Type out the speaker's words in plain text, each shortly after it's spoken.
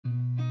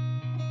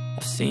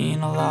I've seen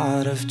a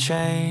lot of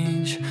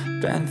change,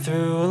 been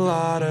through a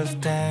lot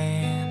of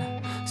pain.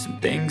 Some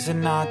things are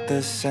not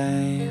the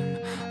same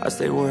as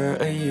they were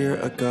a year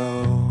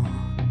ago,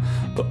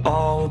 but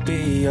all will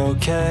be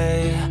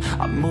okay.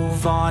 I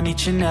move on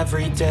each and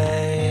every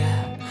day.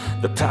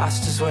 The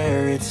past is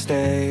where it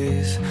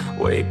stays,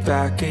 way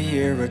back a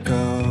year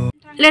ago.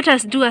 Let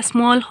us do a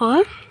small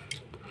haul.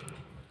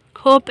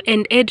 Hope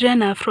and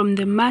Adrian are from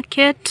the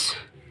market.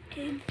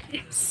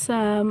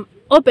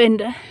 Hope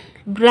and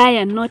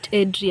Brian, not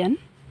Adrian,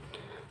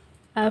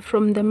 are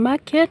from the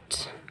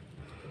market.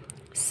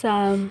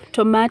 Some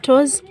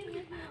tomatoes.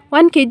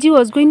 1 kg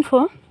was going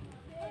for?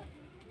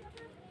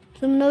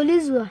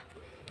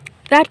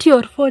 30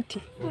 or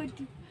 40?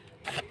 40.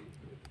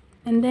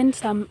 And then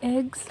some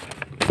eggs,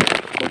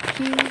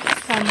 cookies,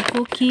 some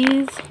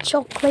cookies,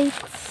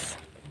 chocolates,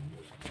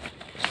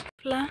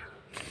 flour,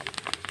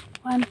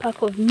 1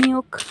 pack of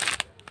milk,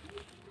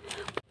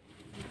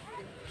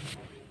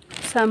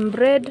 some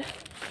bread,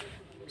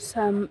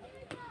 some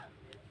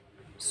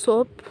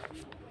soap.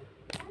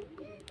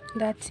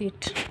 That's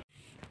it.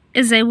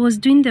 As I was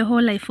doing the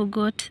haul, I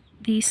forgot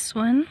this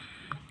one,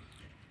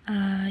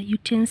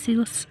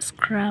 utensils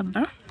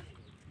scrubber.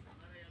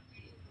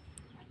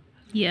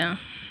 Yeah,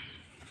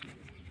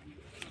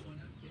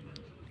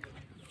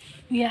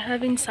 we are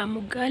having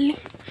some ugali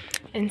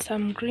and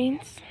some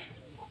greens.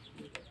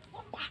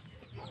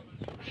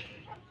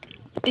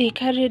 They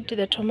carried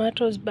the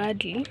tomatoes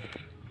badly.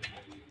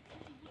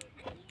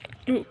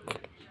 Look,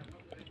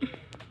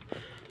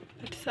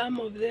 but some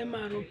of them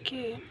are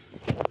okay.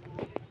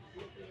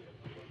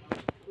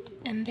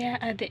 And there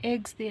are the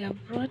eggs they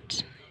have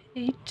brought,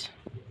 8.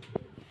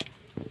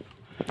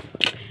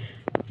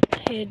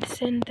 I had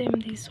sent them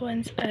these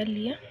ones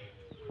earlier.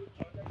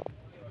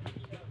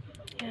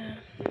 Yeah,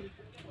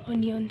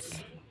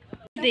 onions.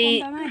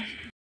 They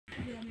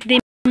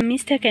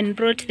mistake and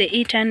brought the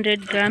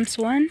 800 grams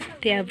one.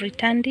 They have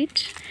returned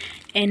it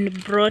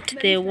and brought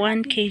the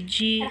 1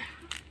 kg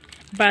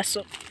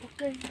basil.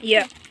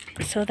 Yeah,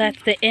 so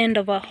that's the end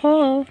of our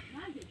haul.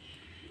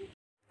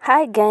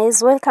 Hi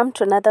guys, welcome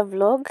to another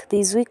vlog.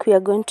 This week we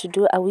are going to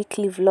do a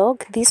weekly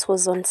vlog. This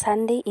was on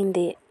Sunday in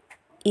the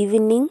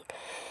evening.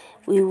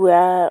 We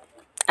were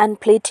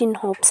unplaiting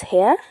Hope's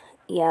hair.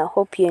 Yeah,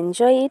 hope you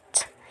enjoy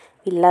it.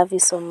 We love you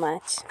so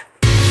much.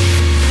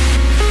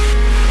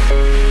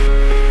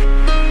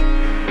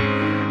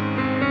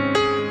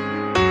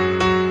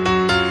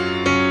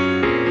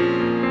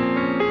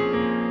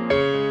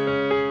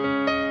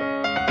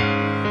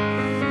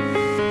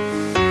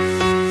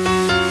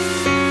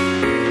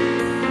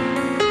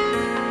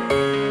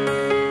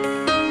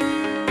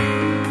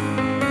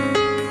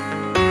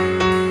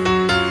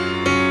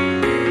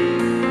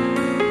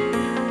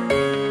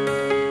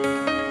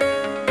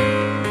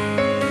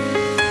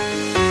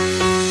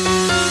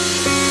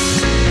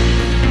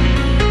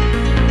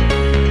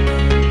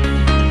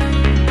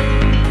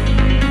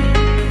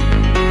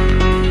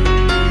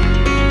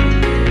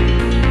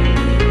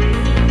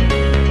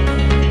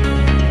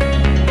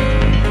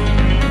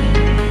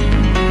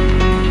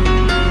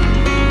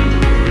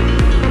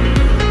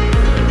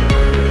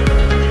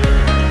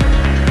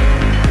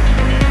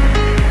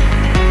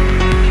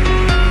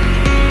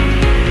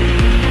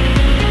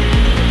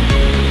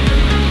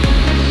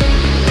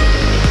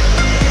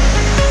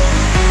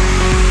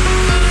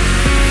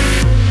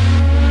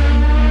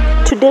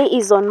 Today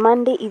is on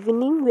Monday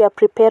evening. We are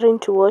preparing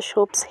to wash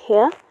Hope's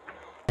hair.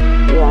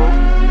 Yeah.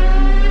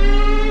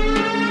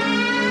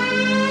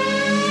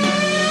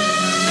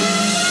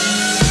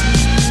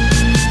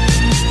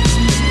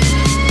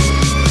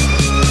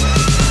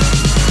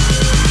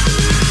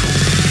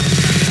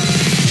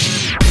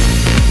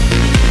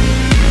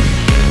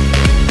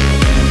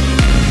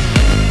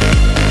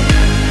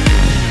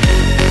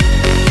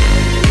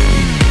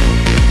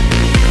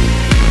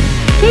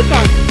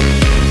 Chicken.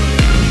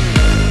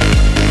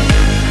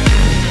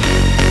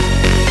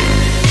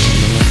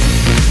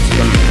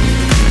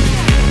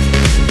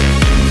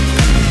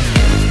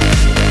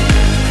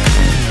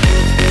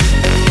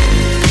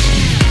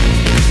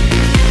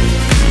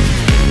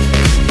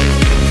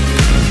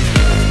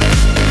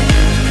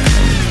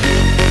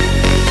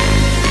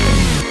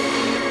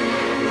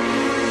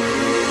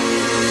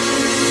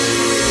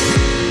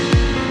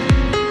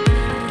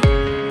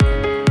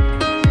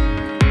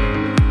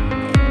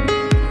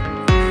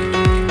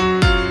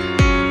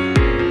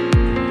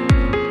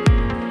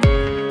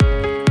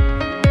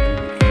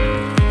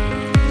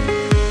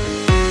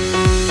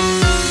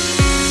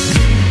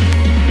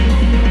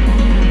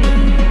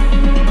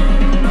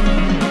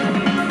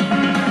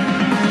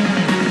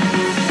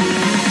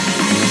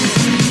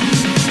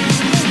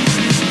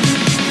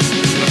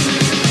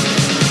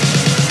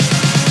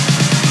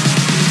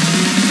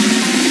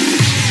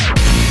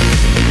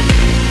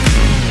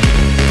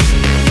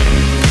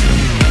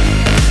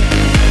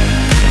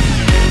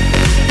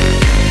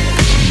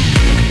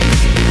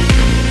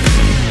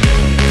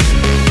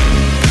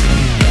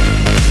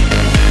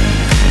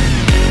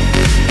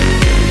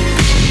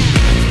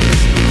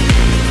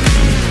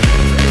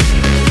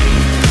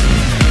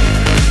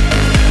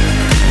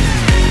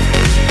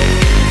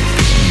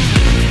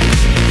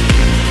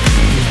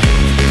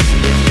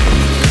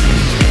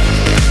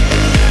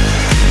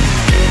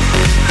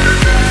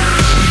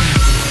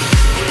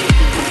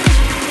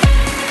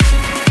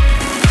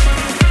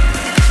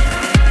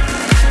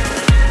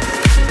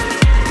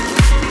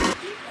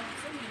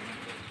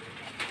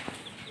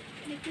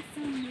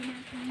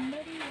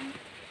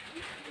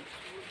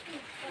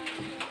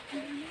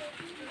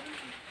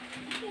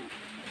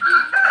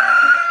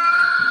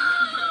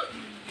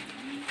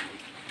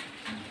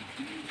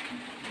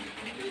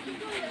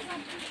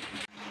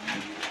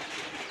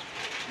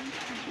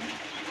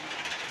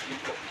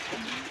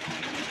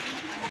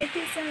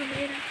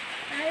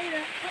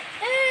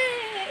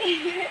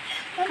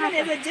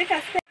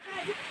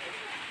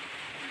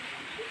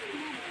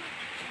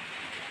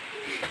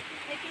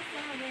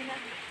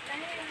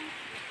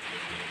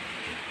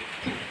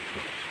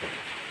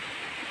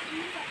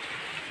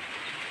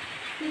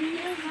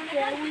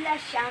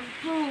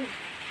 Shampoo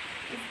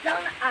is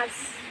done as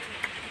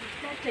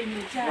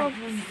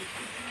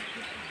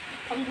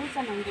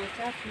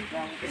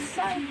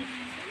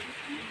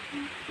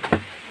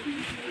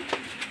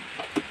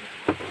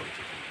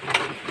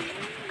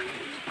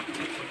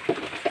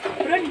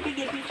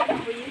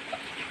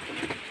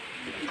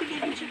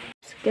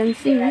can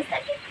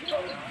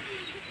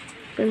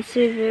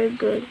see very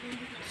good.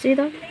 See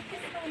that?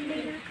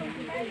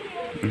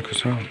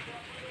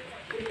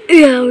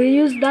 Yeah, we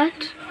use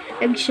that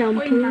egg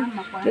shampoo,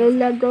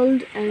 Roller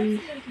Gold,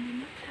 and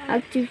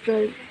active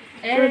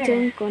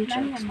protein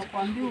contrast.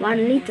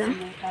 1 liter.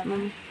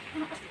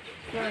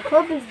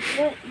 Hope is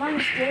mom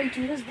is going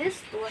to use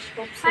this to wash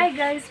Hope's. Hi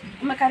guys,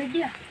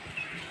 umekaribia.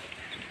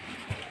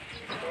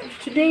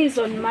 Today is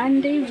on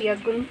Monday. We are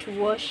going to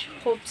wash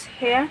Hope's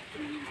hair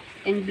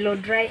and blow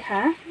dry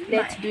her.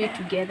 Let's do it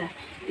together.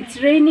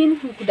 It's raining.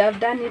 We could have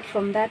done it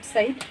from that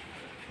side,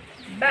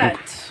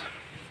 but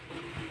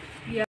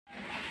we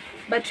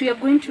are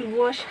going to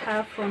wash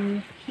her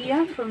from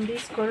here, from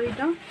this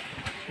corridor.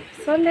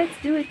 So let's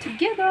do it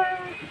together.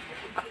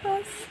 Of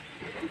course.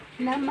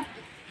 Nama,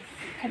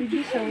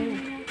 karibisha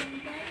wewe.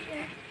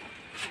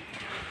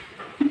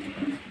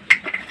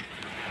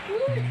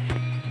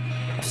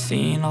 I've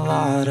seen a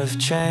lot of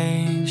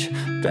change,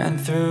 been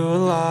through a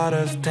lot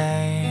of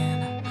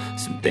pain.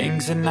 Some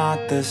things are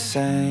not the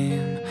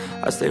same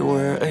as they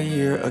were a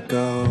year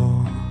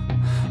ago,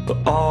 but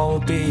all will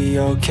be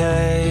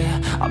okay.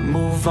 I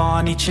move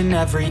on each and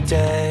every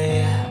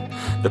day.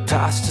 The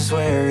past is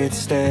where it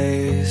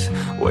stays,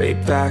 way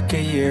back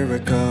a year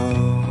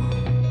ago.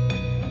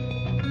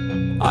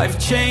 I've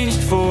changed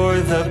for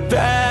the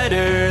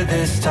better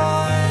this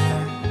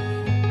time.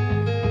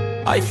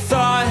 I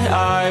thought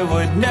I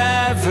would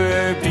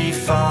never be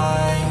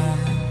fine.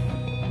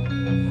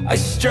 I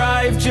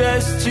strive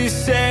just to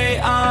say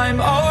I'm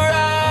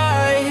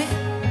alright,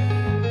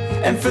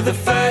 and for the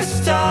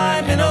first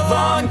time in a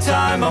long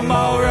time I'm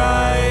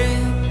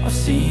alright. I've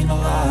seen a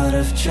lot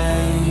of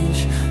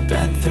change,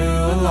 been through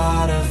a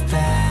lot of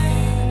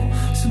pain.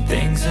 Some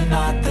things are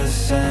not the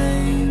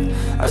same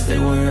as they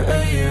were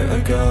a year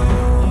ago,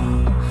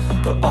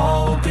 but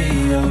all will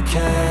be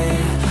okay.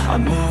 I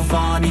move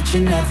on each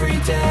and every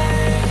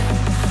day.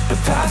 The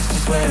past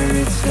is where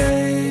it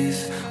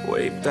stays,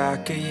 way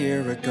back a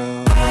year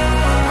ago.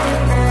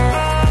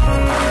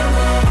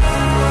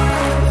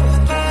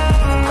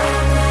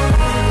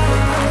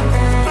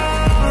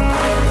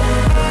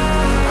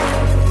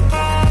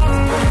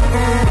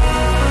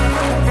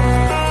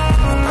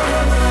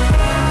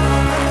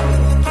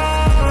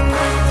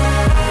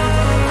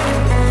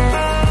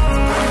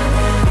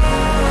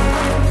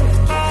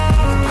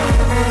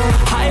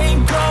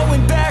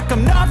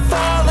 I'm not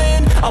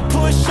falling, I'll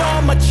push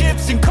all my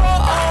chips and call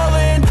all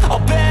in. I'll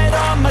bet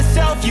on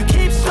myself, you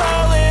keep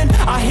stalling.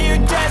 I hear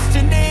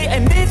destiny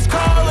and it's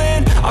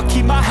calling. I'll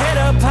keep my head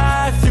up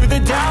high through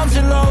the downs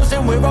and lows,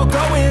 and we're all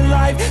going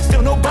life.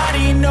 Still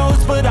nobody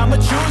knows, but I'ma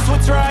choose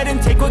what's right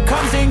and take what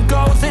comes and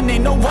goes. And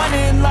ain't no one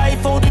in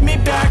life holding me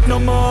back no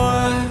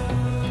more.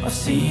 I've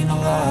seen a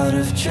lot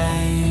of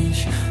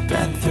change,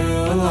 been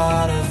through a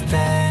lot of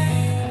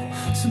pain.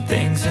 Some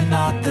things are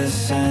not the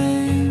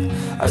same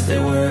as they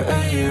were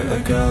a year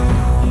ago,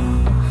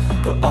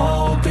 but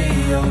all will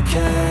be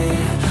okay.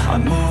 I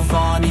move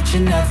on each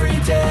and every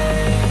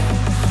day.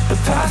 The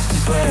past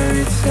is where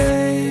it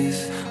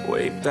stays,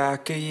 way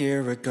back a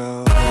year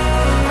ago.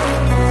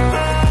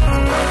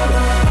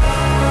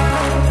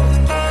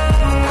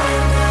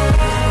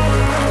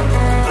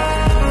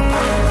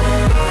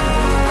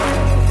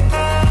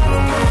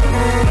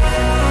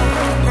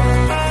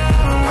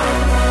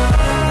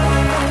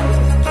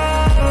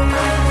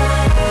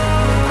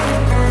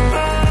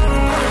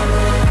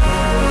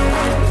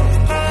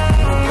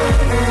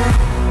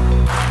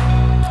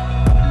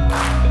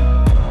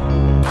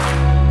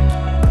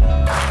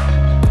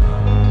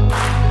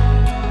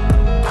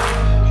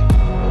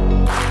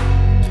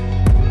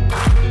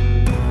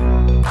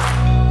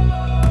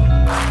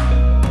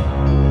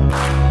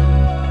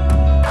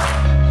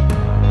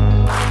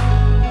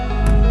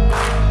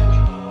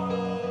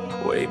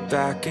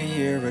 Back a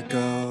year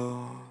ago.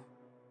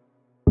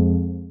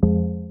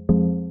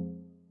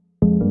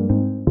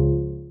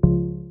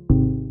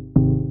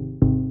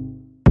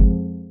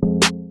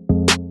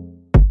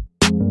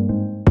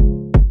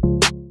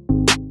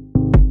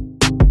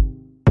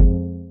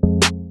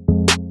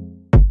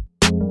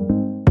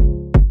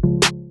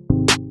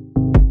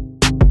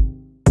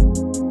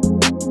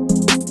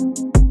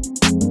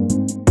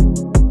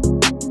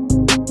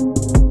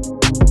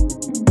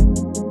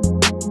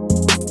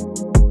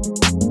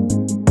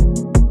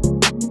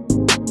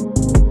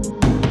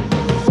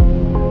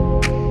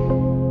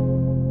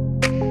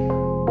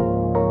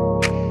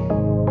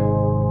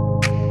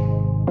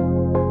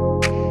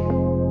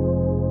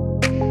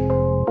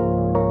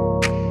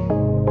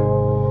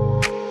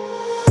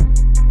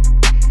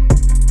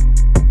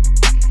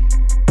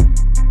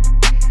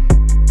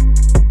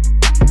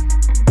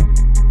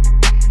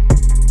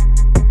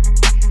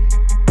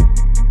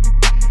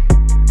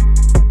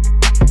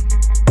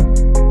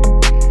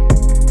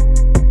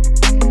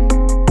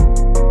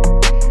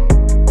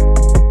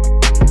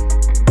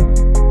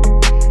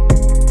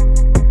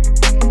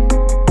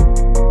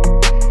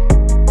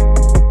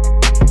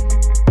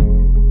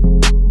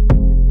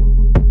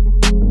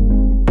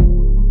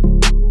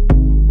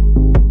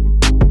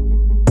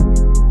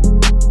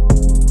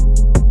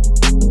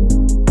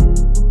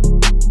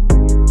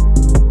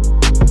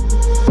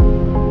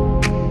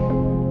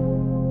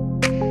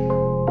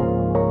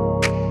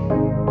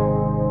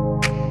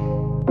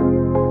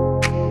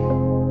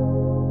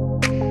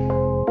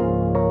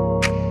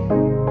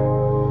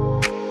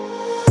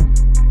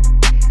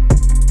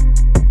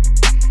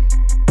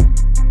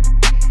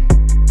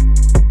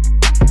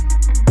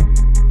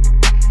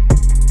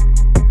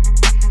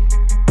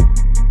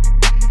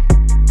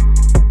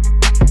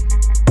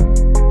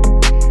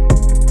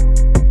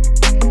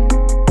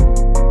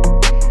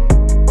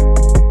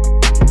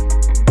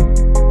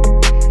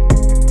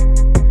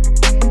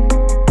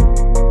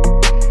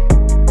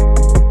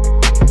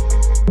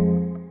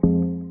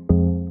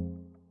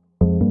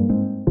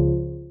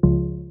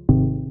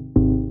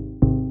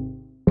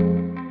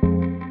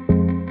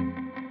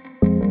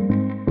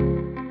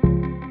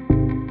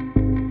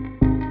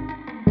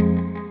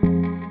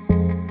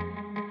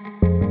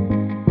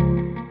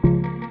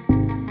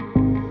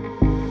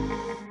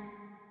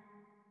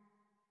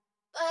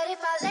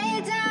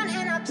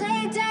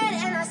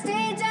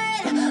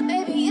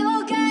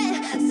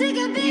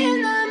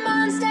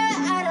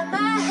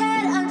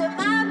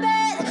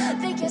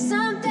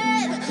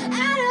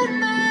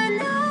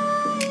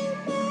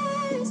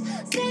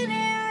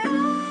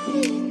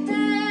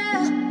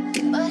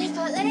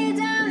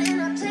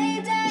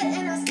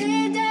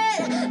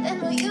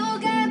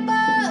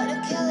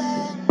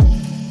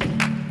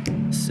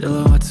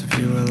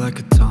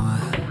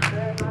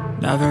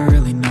 Never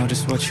really know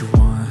just what you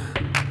want.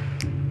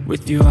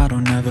 With you I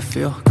don't ever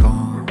feel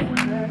calm.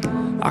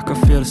 I can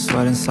feel the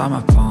sweat inside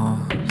my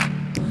palms.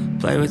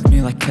 Play with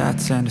me like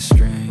cats and a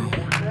string.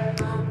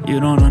 You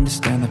don't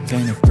understand the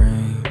pain it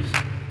brings.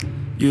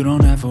 You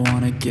don't ever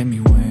wanna give me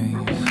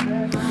wings.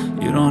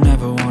 You don't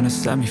ever wanna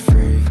set me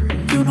free.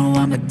 You know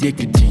I'm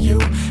addicted to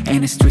you,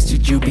 and it's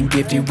twisted, you've been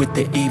gifted with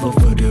the evil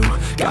voodoo.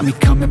 Got me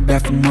coming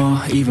back for more,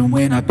 even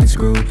when I've been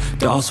screwed.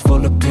 Dolls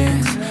full of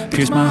pins,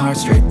 pierce my heart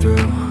straight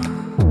through.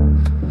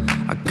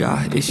 I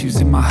got issues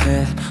in my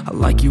head, I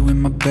like you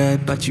in my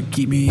bed, but you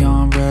keep me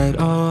on red.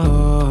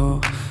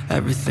 Oh,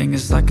 everything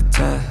is like a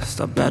test,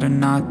 I better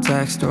not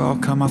text or I'll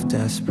come off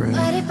desperate.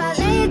 But if I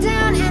lay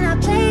down and I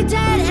play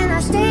dead and I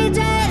stay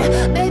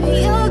dead,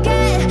 baby you'll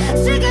get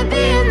sick of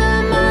being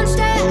the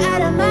monster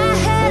out of my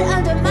head,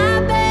 under my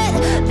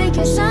bed,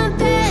 thinking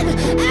something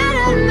out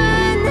of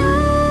my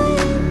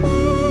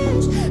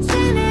nightmares,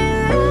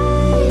 standing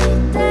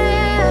right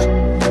there.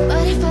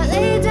 But if I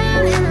lay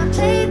down and I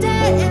play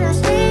dead and I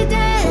stay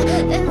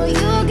dead, then will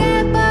you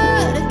get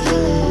bored of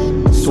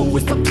killing me? So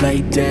if I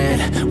play dead,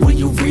 will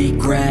you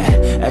regret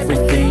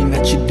everything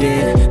that you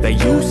did, that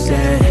you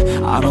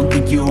said? I don't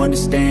think you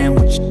understand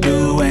what you're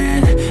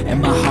doing,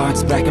 and my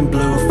heart's black and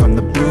blue from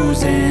the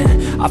bruising.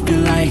 I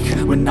feel like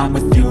when I'm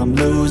with you I'm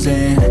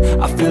losing.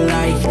 I feel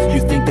like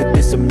you think that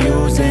this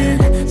amusing,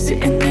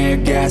 sitting there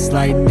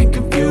gaslighting and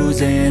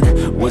confusing.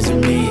 Was it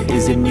me?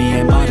 Is it me?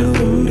 Am I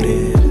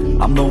deluded?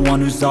 I'm the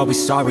one who's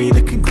always sorry,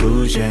 the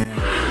conclusion.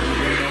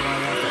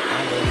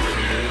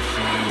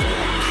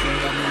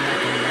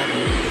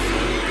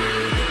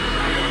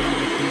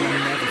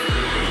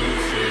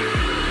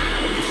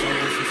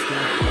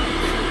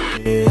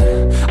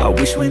 I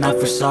wish when I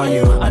first saw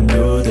you I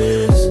knew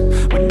this.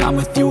 When I'm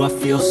with you I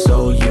feel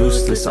so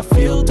useless, I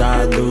feel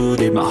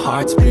diluted, my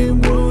heart's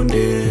been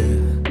wounded.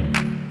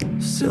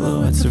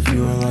 Silhouettes of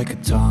you are like a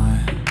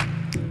taunt.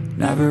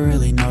 Never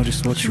really know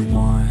just what you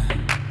want.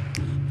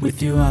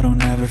 With you I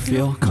don't ever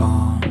feel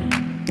calm.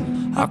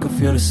 I can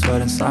feel the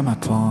sweat inside my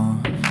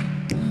palms.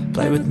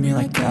 Play with me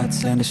like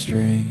cats and a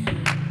string.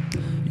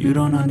 You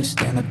don't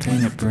understand the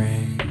pain it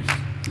brings.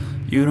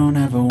 You don't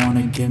ever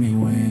wanna give me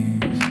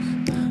wings.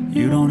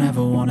 You don't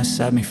ever wanna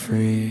set me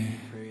free.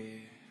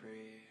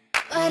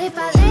 But if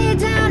I lay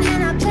down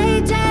and I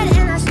play dead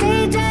and I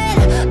stay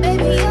dead,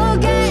 baby you'll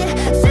get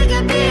sick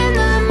of being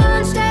the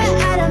monster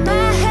out of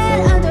my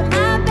head, under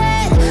my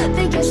bed,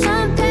 thinking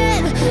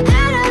something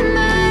out of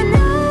my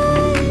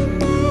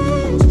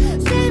nightmares,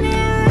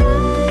 standing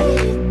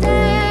right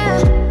there.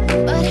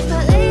 But if I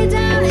lay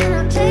down and I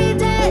play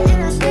dead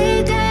and I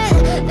stay dead,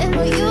 then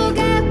will you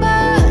get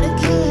bored of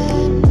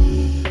killing me?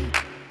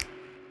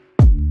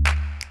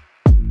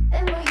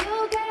 Then will you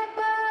get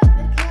bored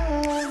of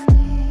killing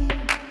me?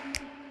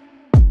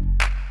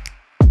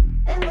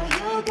 And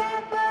will you get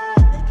bored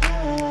of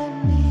killing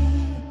me?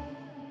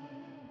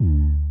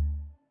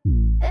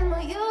 And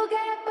will you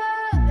get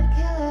bored of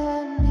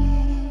killing me?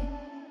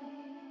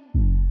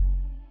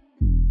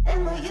 And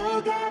will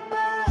you get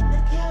bored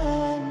of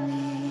killing me?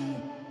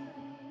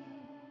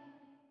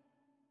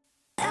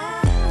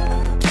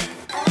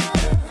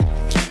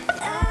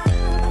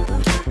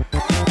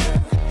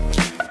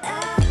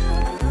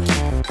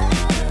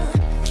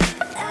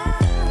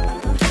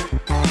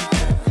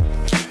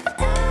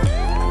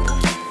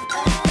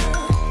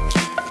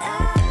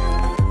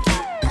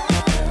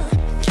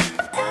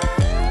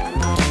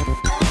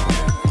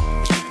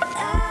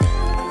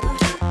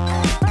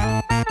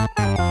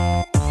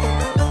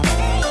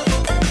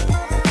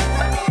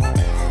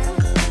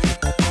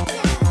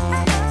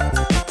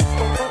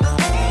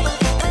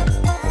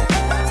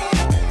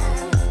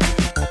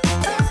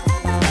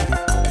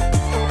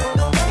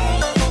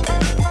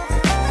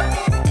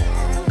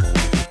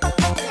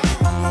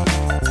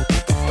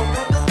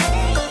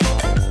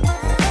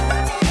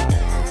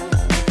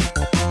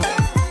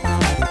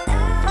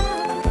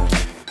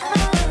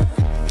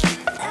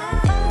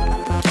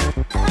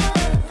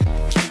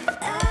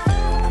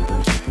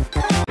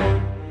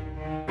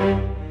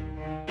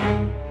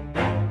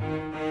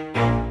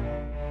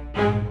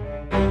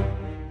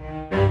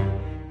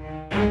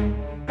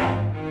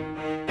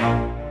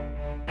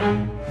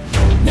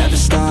 Never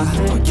stop,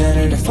 I'll get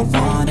it if I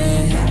want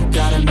it.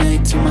 Gotta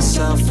make to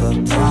myself a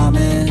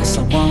promise.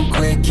 I won't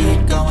quit,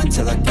 keep going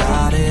till I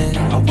got it.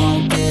 I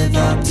won't give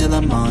up till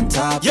I'm on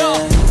top. Yo,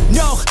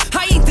 no,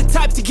 I ain't the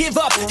type to give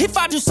up. If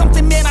I do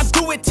something, man, I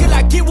do it till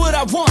I get what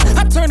I want.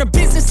 I turn a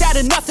business out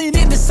of nothing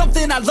into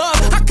something I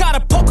love. I got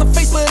a poker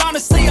face, but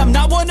honestly, I'm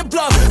not one to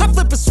bluff. I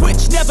flip a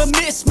switch, never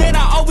miss, man,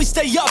 I always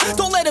stay up.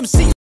 Don't let them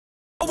see you.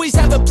 Always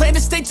have a plan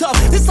to stay tough.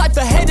 This life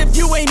ahead of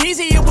you ain't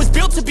easy, it was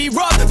built to be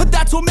rough. But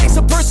that's what makes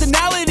a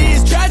personality,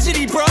 is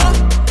tragedy, bruh.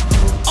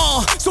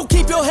 So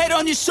keep your head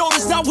on your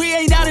shoulders. Now we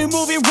ain't out here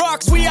moving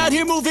rocks, we out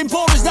here moving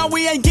boulders. Now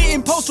we ain't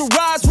getting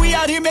posterized, we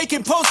out here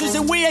making posters.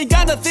 And we ain't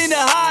got nothing to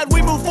hide,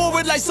 we move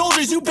forward like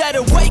soldiers. You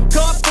better wake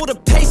up for the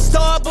pay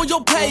stub or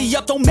you'll pay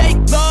up. Don't make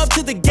love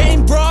to the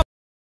game, bruh.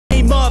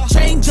 game up,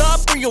 change up,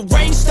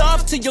 rearrange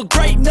stuff to your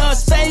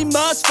greatness.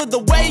 Famous for the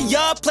way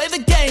up, play the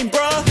game,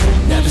 bruh.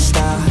 Never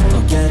stop,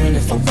 I'll get it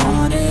if I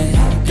want it.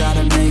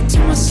 Gotta make to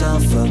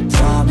myself a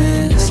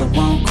promise. I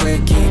won't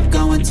quit, keep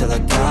going till I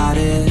got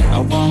it. I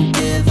won't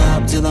give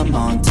up till I'm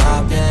on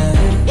top,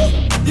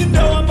 yeah. You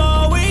know I'm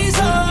always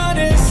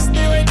honest,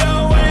 there ain't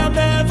no way I'm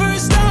ever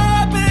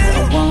stopping.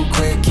 I won't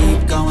quit,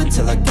 keep going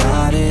till I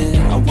got it.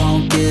 I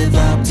won't give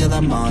up till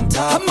I'm on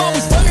top, I'm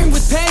always flirting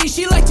with pain,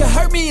 she like to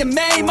hurt me and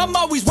maim. I'm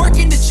always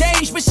working to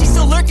change, but she's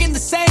still lurking the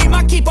same.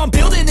 I keep on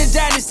building a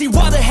dynasty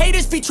while the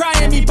haters be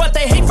trying me, but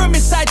they hate from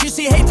inside. You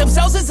see, hate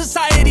themselves in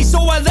society, so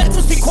I let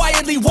them speak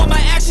quietly while my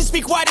actions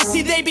speak wider.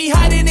 See, they be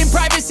hiding in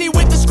privacy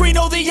with the screen.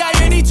 Oh, the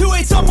irony to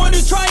hate someone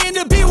who's trying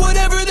to be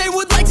whatever they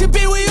would like to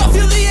be. We all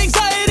feel the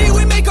anxiety,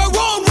 we make our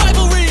own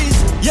rivalries.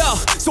 Yo,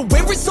 so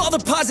where is all the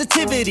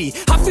positivity?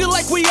 I feel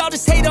like we all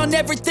just hate on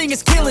everything,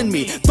 it's killing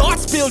me.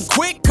 Thoughts build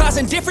quick,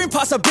 causing different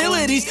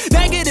possibilities.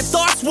 Negative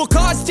thoughts will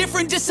cause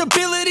different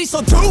disabilities.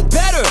 So do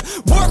better,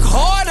 work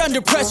hard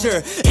under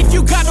pressure. If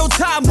you got no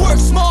time, work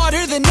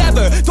smarter than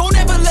ever. Don't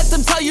ever let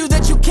them tell you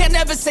that you can't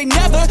ever say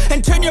never.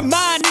 And turn your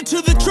mind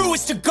into the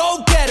truest of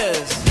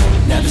go-getters.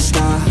 Never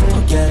stop,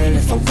 I'll get it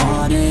if I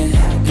want it.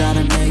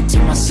 Gotta make to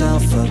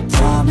myself a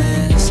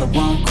promise. I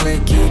won't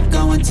quit, keep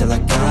going till I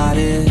got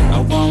it.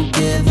 I won't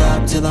give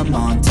up till I'm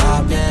on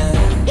top, yeah.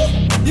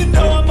 You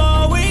know I'm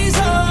always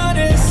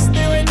honest,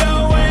 there ain't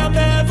no way I'm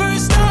ever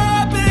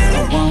stopping.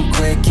 I won't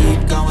quit,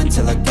 keep going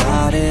till I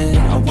got it.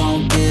 I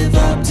won't give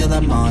up till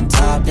I'm on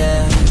top,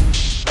 yeah.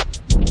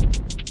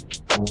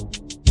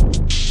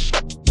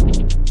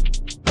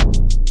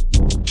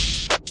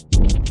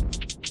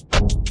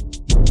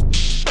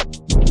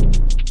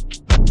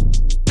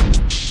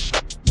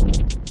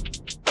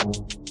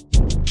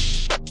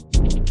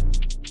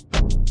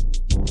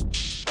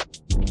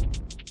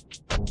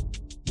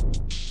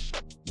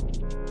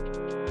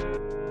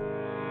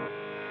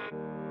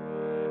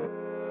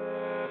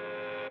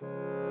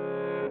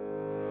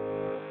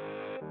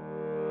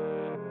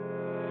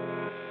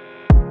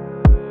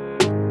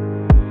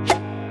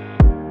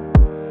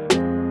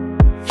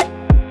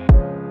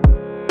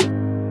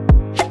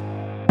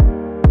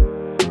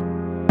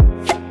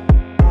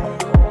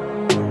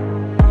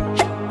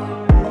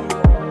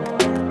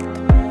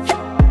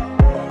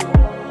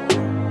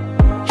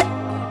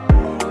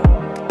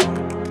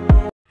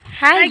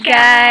 Hi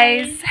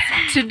guys,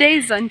 today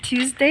is on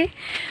Tuesday.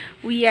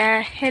 We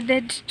are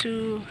headed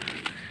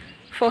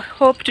for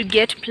Hope to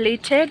get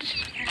plated.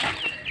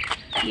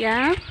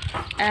 Yeah,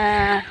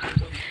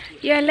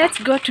 let's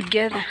go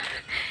together.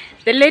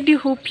 The lady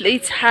who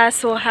plaits her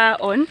saw her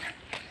on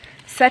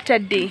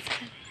Saturday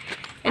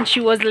and she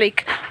was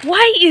like,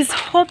 why is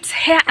Hope's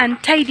hair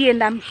untidy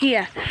and I'm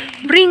here?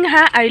 Bring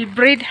her, I'll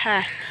braid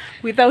her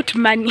without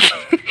money.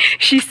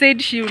 She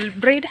said she will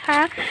braid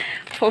her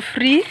for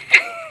free.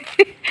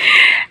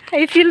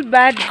 I feel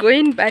bad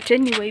going, but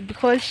anyway,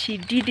 because she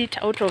did it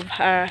out of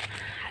her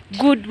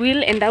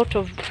goodwill and out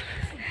of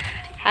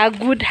her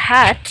good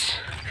heart,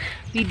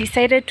 we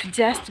decided to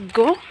just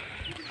go.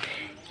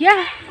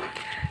 Yeah,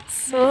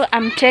 so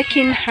I'm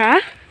taking her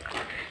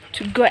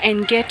to go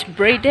and get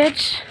braided.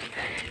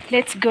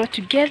 Let's go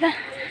together.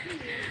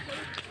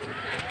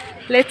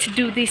 Let's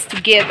do this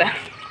together.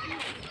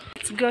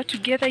 Let's go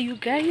together, you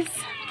guys,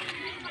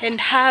 and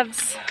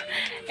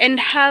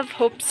have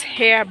Hope's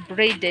hair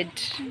braided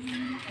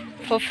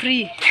for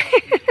free.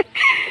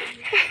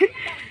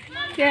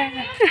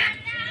 Yeah.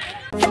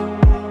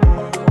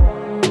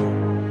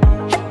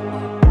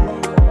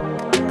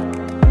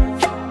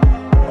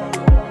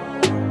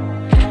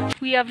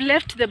 We have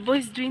left the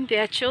boys doing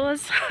their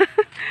chores.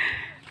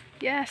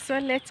 Yeah, so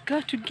let's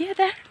go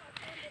together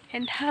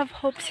and have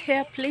Hope's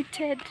hair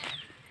plaited.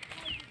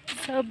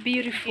 So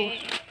beautiful.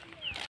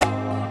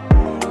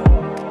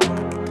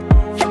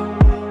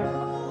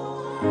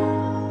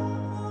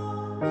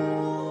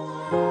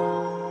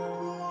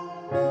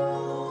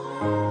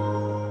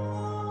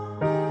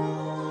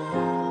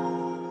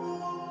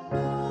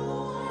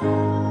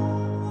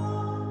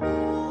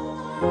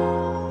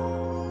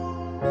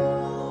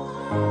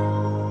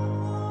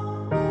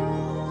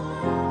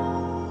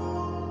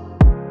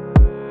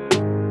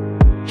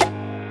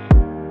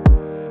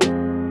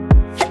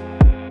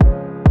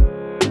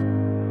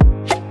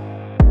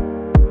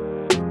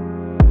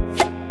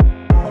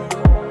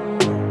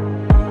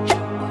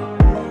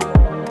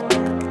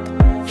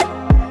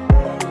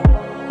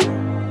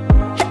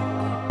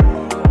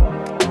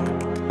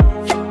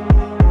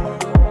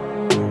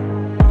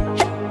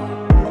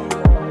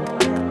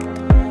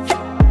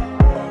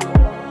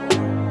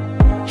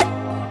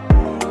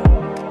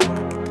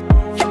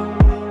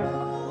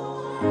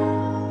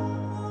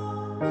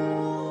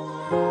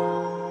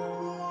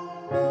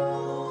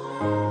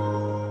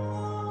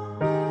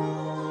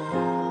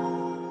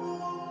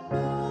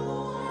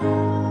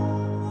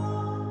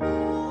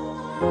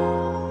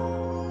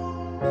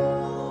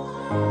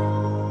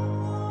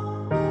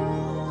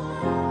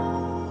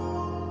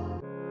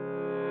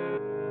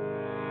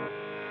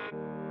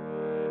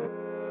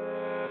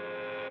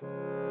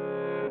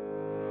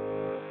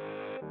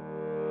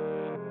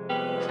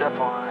 Step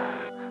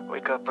 1,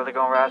 wake up early,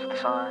 gonna rise with the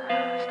sun.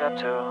 Step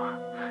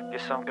 2, get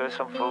some good,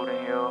 some food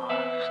in you.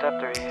 Step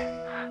 3,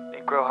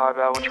 think real hard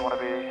about what you wanna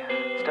be.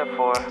 Step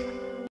 4,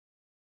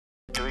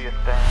 do your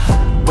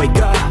thing. Wake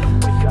up,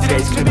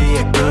 today's gonna be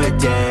a good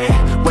day.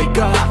 Wake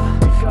up,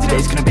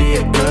 today's gonna be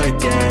a good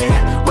day.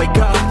 Wake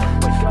up,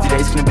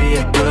 today's gonna be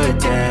a good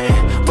day.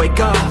 Wake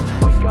up,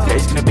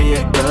 today's gonna be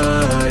a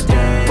good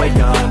day. Wake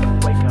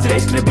up,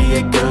 today's gonna be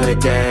a good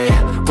day.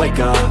 Wake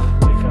up,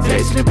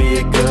 today's gonna be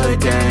a good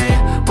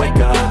day. Wake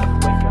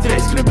up,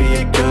 today's gonna be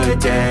a good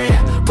day.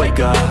 Wake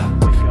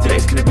up,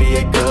 today's gonna be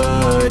a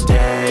good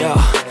day. Yo,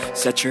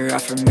 set your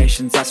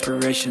affirmations,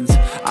 aspirations.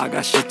 I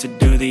got shit to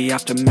do, the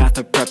aftermath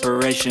of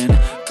preparation.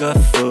 Good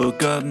food,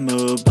 good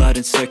mood, blood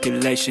in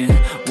circulation.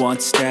 One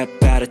step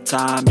at a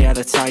time, yeah,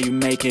 that's how you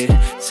make it.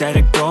 Set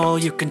a goal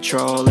you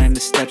control and the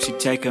steps you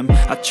take them.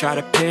 I try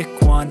to pick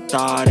one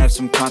thought, have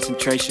some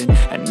concentration.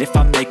 And if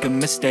I make a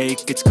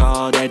mistake, it's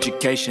called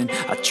education.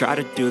 I try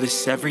to do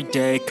this every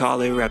day,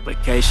 call it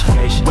replication.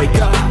 Wake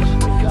up,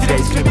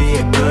 today's gonna be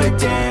a good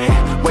day.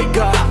 Wake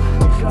up,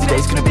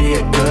 today's gonna be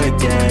a good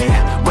day.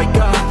 Wake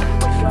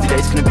up,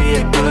 today's gonna be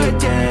a good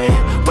day.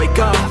 Wake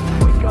up,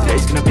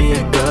 today's gonna be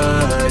a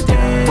good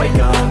day. Wake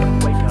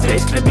up,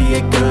 today's gonna be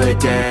a good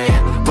day.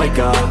 Wake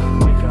up,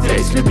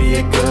 today's gonna be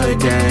a good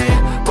day.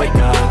 Wake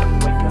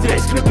up,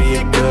 today's gonna be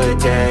a good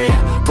day.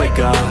 Wake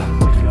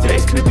up,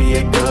 today's gonna be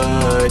a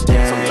good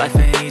day. So life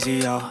ain't easy,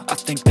 yo, I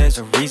think there's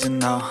a reason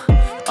though.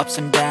 Ups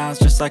and downs,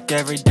 just like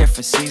every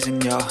different season,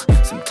 yo.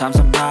 Sometimes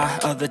I'm high,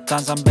 other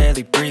times I'm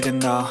barely breathing,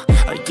 though.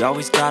 I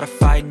always gotta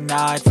fight and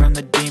hide from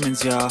the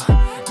demons, yo.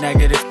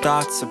 Negative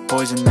thoughts are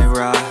poison, they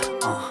rot.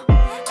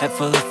 Head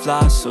full of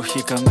flies, so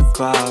here come the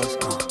clouds.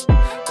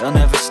 They'll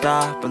never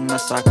stop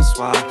unless I can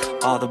swap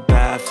all the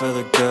bad for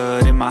the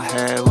good in my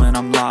head when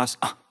I'm lost.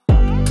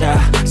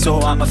 Yeah,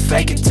 so I'ma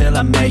fake it till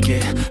I make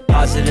it.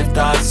 Positive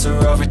thoughts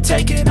are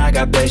overtaken, I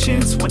got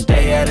patience. One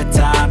day at a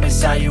time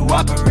is how you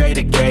operate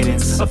a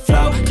cadence. A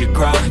flow, you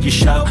grow, you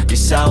show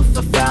yourself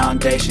a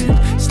foundation.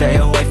 Stay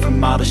away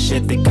from all the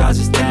shit that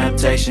causes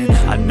temptation.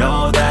 I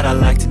know that I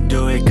like to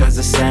do it cause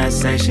it's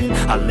sensation.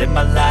 I live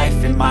my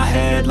life in my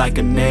head like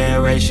a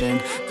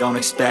narration. Don't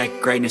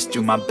expect greatness,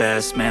 do my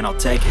best, man, I'll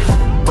take it.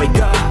 Wake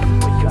up,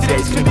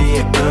 today's gonna be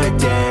a good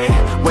day.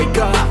 Wake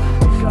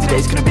up,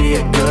 today's gonna be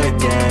a good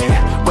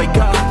day. Wake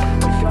up,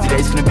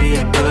 today's gonna be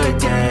a good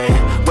day.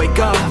 Wake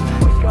up,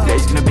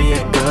 today's gonna be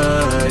a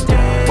good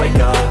day. Wake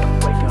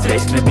up,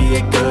 today's gonna be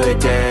a good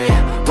day.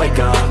 Wake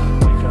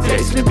up,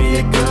 today's gonna be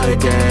a good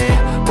day.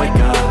 Wake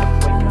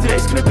up,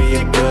 today's gonna be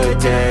a good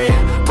day.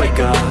 Wake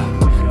up,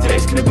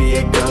 today's gonna be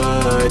a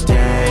good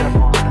day.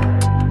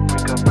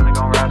 Wake up, really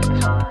gonna rise with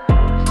the sun.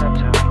 Step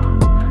 2,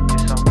 get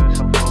some good,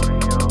 some food in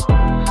you.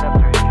 Step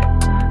 3,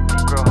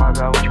 think real hard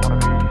about what you wanna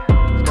be.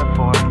 Step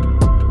 4,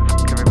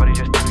 everybody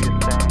just do your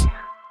thing.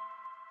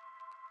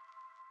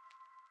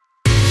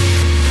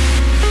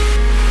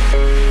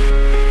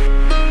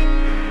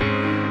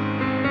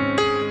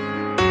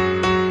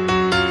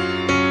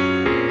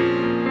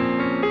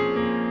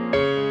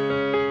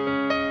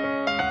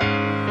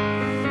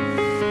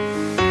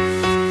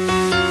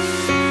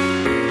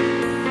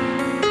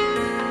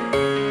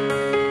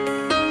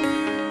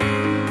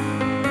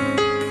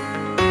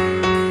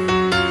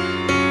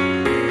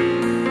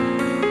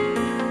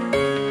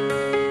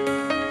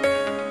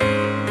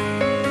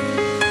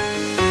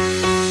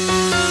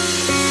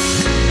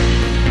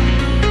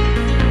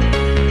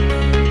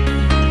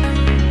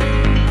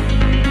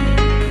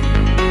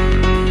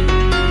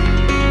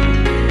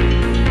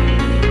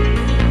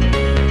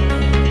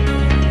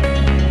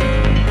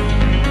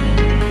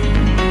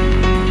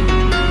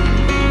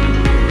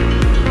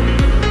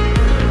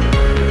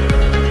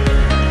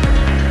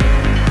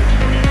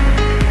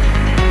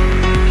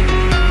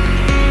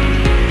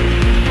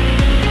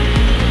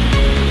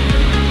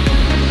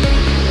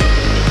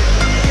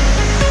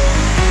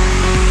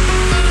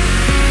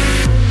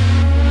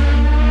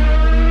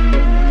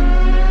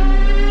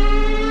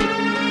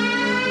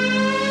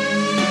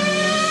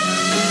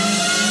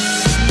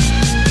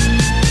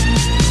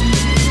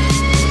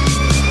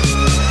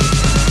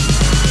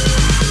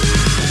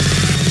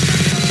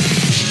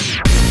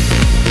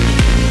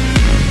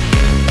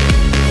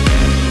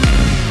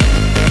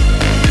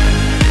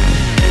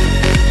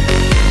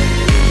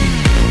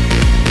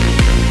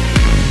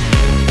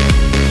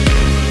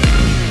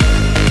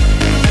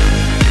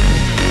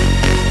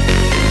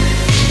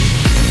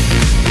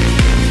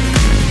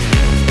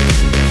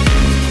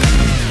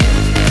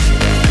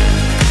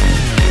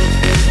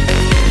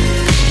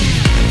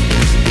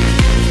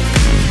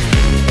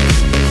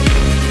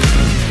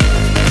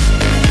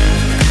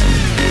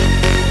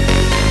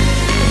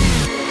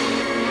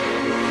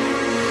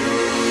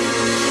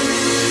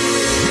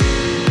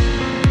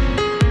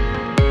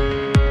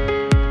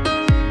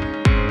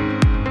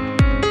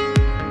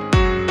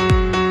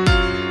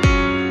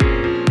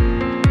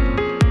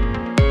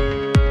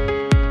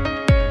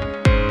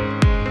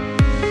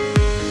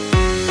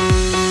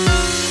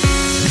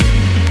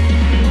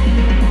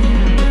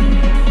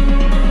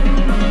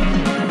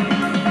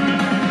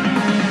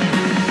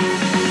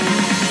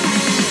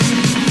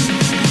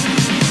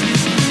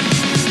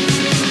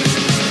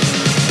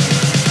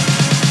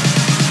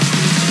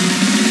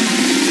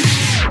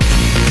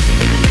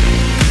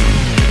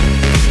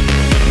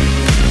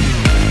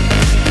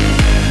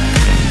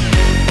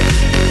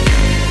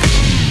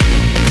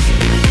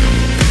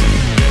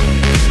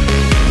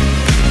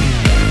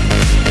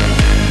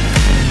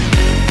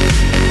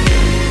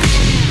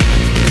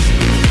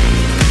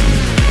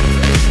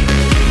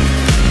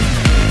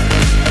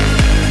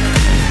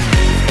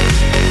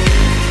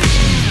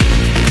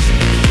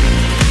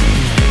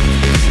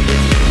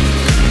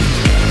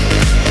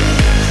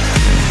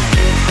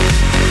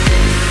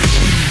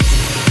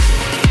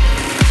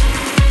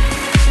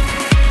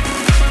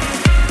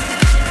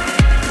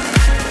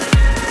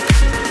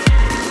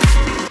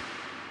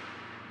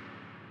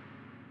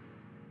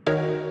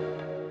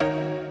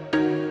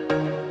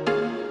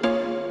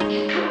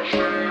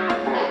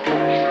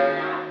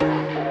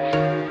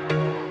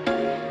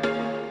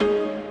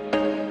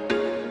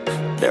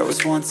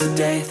 was once a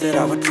day that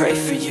I would pray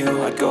for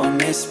you. I'd go and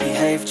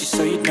misbehave just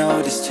so you'd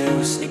notice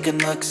too. Sneaking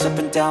looks up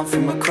and down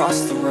from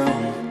across the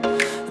room.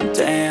 And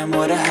damn,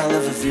 what a hell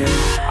of a view.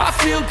 I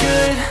feel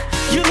good,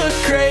 you look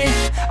great,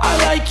 I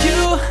like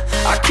you,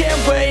 I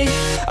can't wait.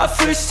 A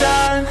first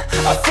time,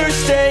 a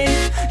first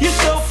date, you're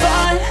so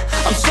fine,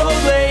 I'm so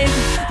late.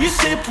 You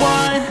sip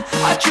wine,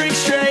 I drink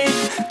straight,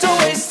 don't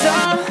waste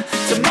time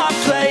to my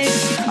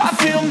place. I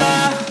feel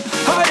my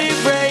heart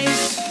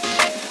erase,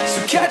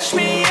 so catch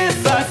me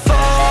if I fall.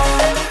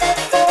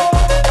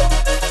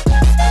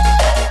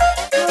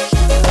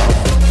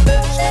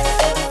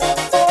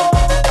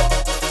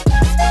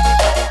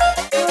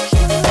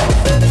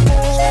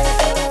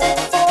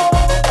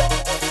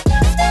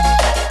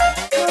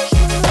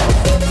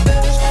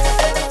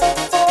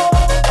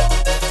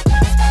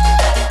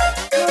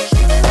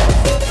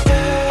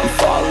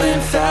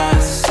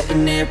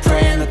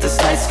 Praying that this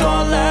night's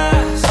gonna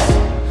last.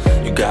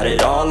 You got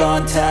it all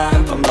on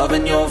tap, I'm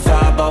loving your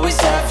vibe, always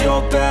have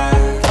your back.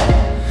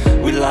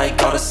 We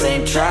like all the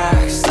same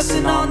tracks,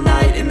 listen all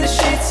night in the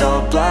sheets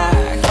all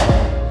black.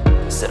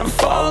 Said I'm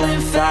falling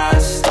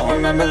fast, don't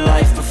remember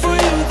life before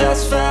you,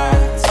 that's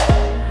facts.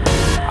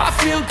 I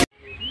feel good.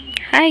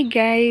 Hi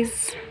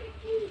guys,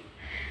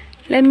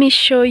 let me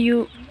show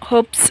you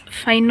Hope's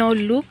final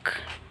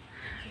look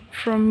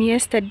from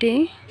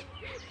yesterday.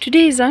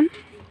 Today is on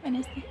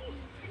Wednesday.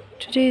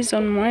 Today is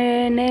on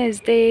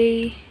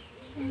Wednesday.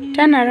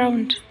 Turn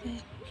around.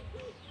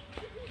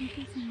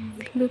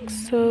 It looks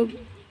so.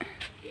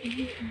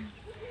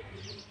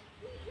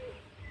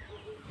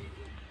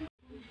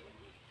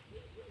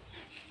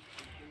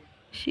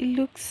 She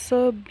looks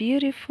so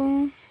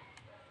beautiful.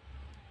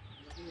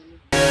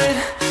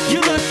 You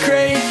look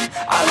great,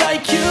 I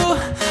like you,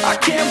 I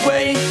can't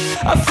wait.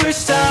 A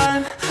first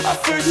time, a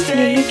first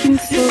date. You're looking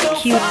so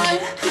cute.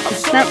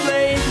 Now,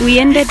 we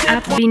ended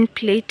up being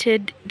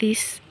plated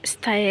this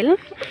style.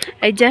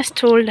 I just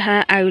told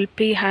her I will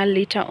pay her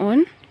later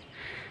on.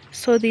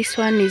 So this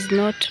one is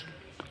not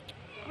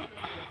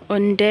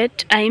on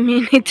debt. I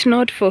mean, it's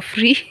not for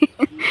free.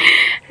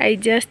 I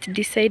just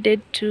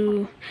decided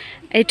to,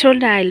 I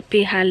told her I'll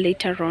pay her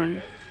later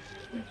on.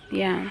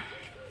 Yeah.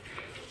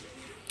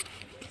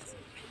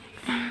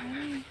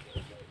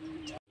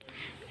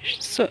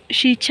 So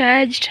she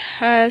charged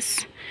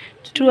us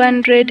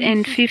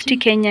 250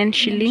 Kenyan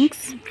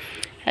shillings.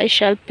 I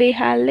shall pay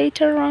her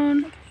later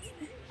on.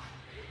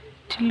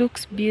 It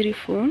looks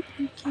beautiful.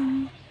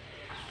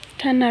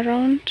 Turn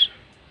around.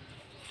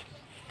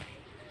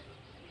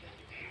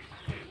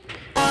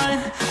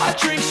 I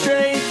drink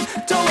straight,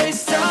 don't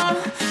waste time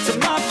to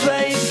my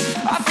place.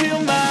 I feel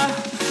my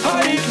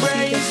heart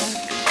erase,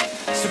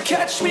 so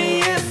catch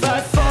me if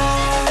I fall.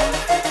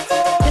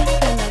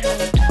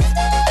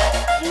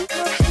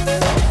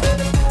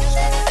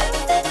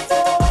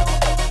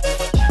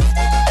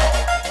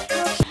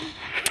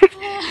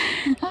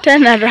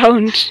 Turn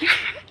around.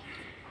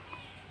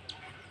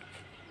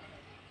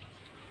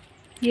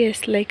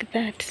 Yes, like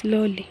that,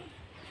 slowly.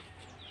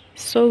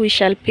 So we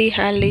shall pay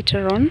her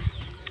later on.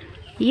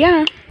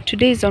 Yeah,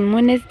 today is on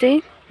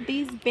Wednesday.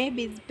 This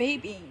baby's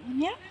babying,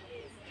 yeah?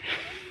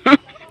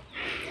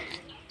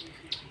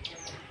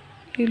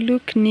 You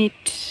look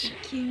neat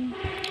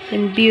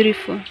and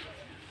beautiful.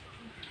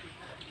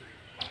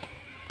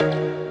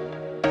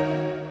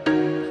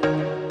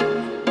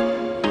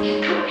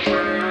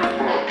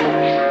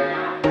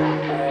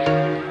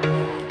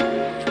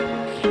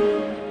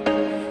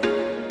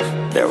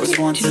 There was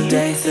once a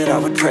day that I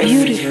would pray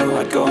for you.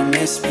 I'd go and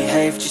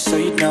misbehave just so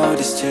you'd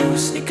notice too.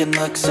 Sneaking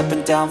looks up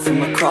and down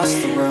from across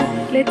the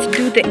room. Let's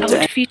do the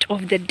outfit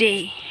of the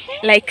day.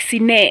 Like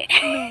Sine.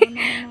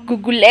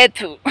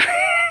 Guguletu.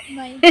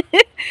 My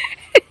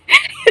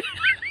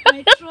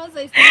trouser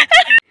is not.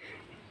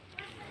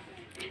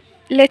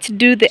 Let's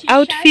do the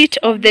outfit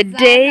of the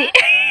day.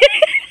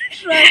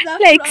 Trouser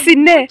Like from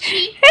Sine.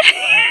 Gucci,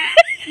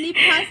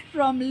 slippers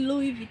from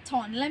Louis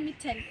Vuitton. Let me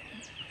tell you.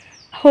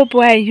 Hope,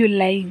 why are you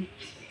lying?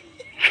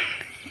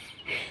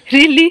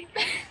 Really?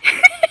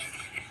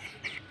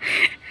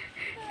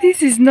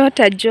 This is not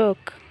a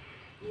joke.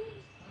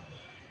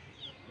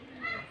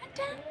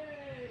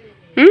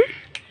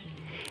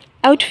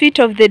 Outfit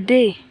of the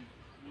day.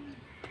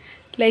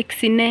 Like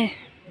Sine.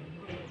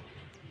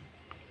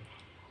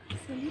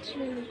 So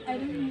literally, I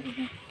don't know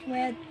even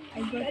where I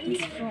got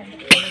this from.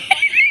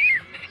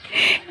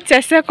 It's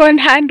a second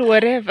hand,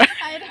 whatever.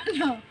 I don't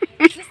know.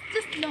 Just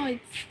know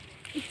it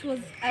was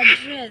a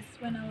dress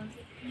when I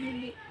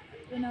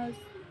was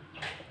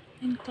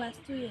in class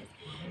 2 years.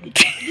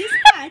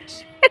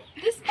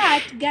 This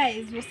part,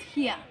 guys, was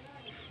here.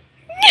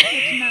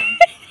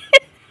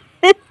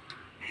 But now,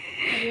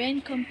 you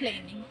ain't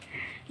complaining.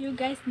 You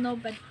guys know,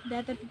 but the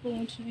other people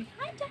want to know.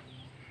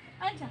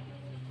 Anja,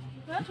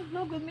 you want to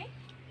vlog with me?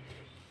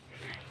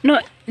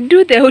 No,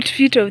 do the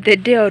outfit of the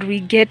day or we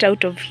get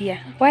out of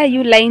here. Why are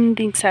you lying?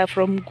 Things are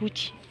from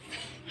Gucci.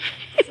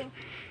 So,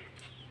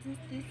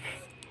 this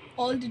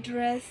old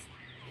dress,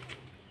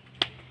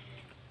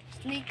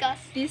 Sneakers.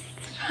 this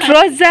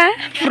Trouser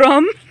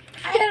from...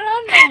 I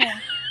don't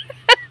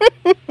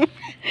know.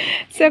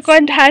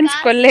 Second hands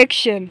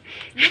collection.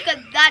 Look at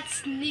that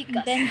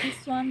sneakers. Then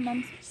this one,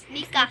 mom's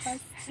Sneakers.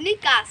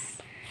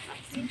 Sneakers.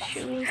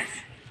 shoes.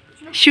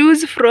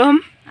 Shoes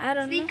from I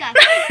don't know.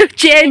 Sneakers.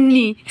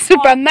 Jenny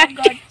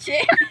supermarket.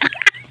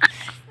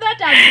 God,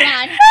 not a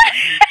brand.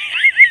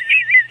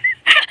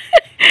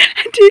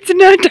 It's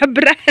not a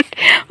brand.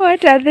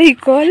 What are they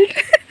called?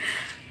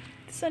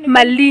 This one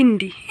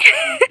Malindi.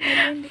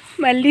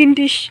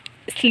 Malindi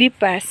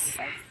slippers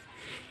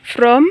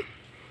from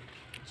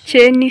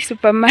Jenny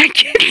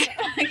supermarket.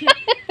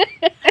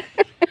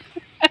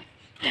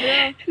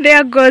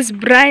 There goes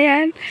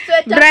Brian.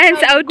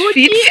 Brian's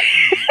outfit.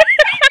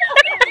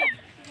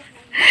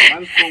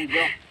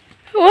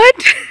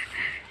 What?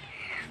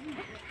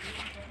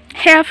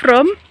 Hair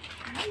from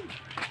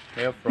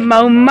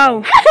Mau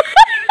Mau.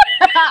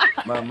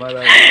 My mother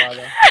and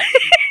father.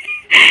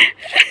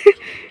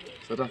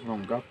 Sweater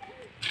from Gap.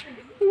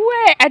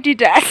 Where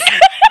Adidas?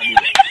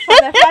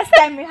 For the first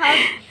time we have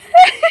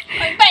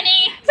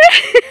company.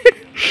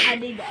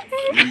 Adidas.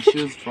 And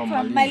shoes from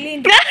From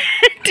Malindi.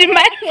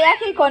 Malindi.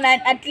 Yake iko na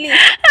at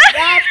least.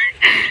 Gap.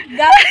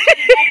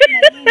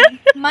 Malindi.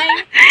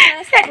 Mine.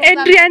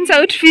 Adrian's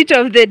outfit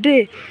of the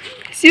day.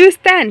 So you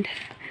stand.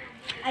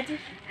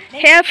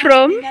 Hair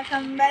from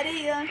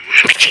Kambario.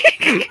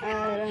 I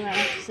don't know what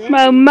to say.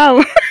 Mau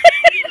Mau.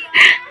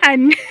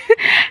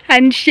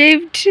 and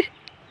shaved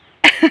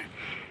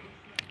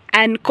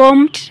and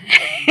combed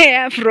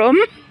hair from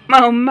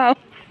Mau Mau.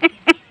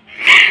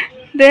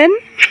 Then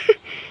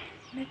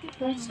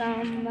Some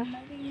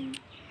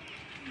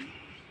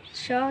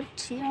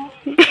short here.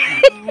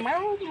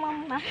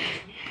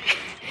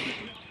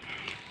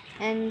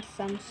 And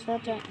some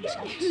sweater and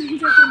shorts.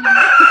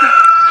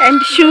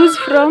 and shoes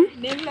from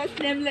Nameless.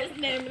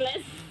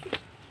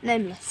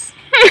 Nameless.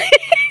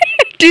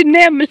 to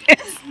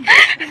nameless.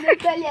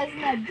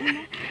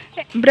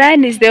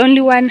 Brian is the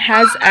only one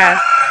has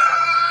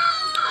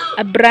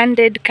a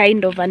branded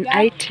kind of an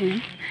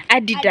item.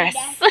 Adidas.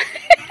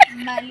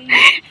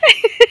 Malindi.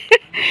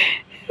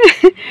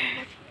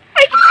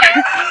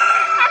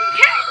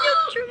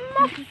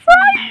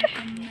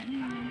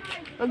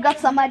 We got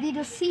some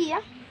Adidas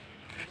here.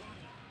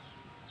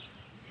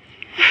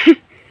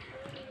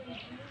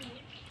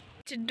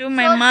 To do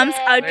my mom's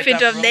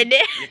outfit of the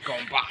day.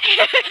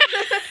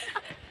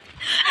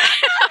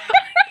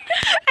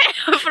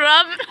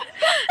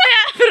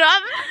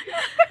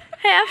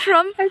 Hair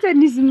from. Acha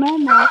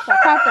nisimame hapa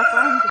kata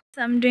kwanza.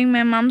 So I'm doing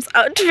my mom's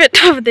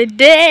outfit of the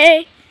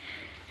day.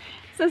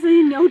 Sasa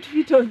hii ni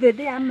outfit of the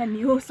day ama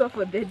ni uso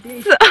for the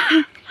day?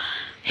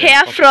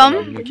 Hair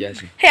from.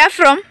 Hair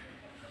from.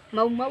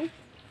 Mau Mau.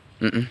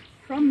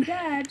 From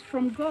Dad,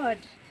 from God.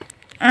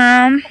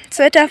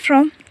 Sweater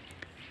from.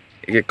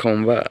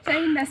 Gikomba.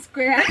 China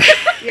Square.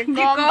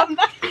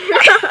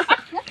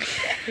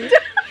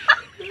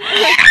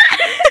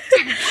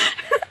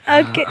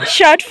 Okay,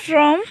 short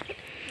from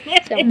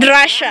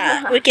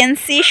Drasha. We can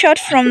see short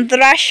from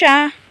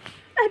Drasha.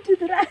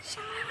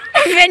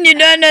 When you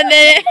don't know the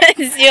name,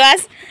 it's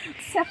yours.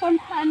 Second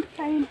hand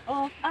kind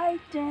of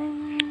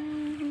item.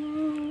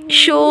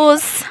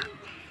 Shoes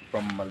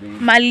From Malindi.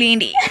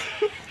 Malindi.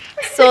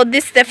 So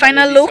this is the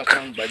final look.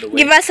 By the way.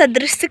 Give us a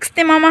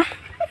 360, Mama.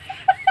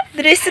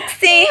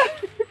 360.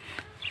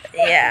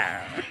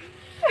 Yeah.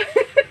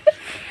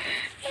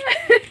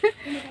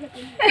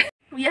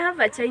 We have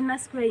a China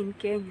Square in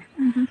Kenya.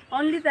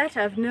 Only that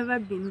I've never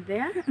been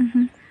there.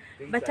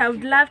 But I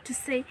would love to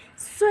say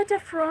sweater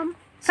from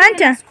China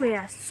Fanta.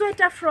 Square,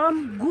 sweater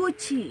from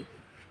Gucci,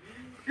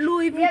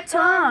 Louis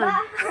Vuitton,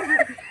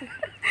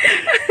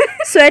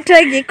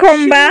 Sweater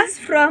Gikomba. shoes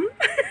from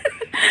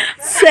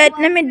Sweat.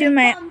 Let me do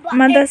my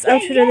mother's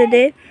outfit of the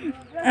day.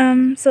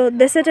 So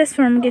the set is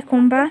from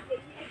Gikomba.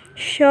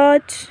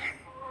 Short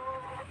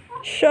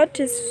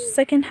is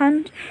second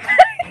hand.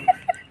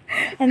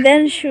 And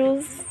then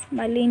shoes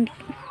Malindi.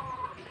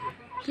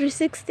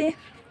 360.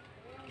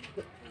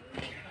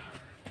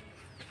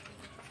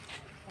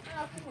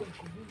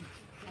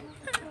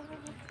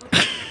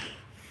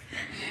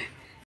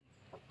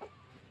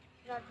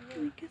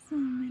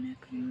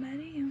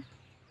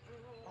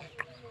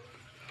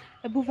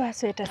 Ebu vaa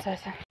sweta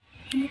sasa.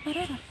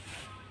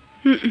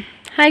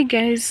 Hi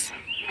guys,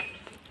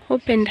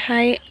 Hope and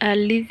I are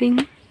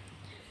leaving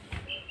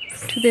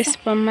to the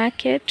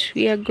supermarket.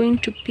 We are going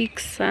to pick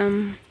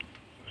some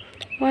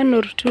 1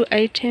 or 2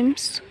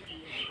 items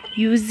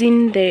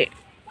using the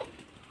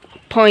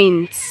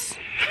points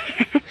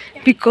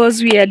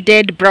because we are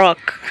dead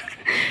broke.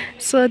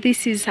 So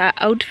this is her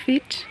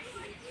outfit.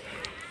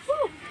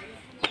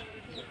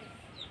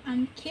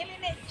 I'm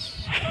killing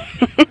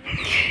it.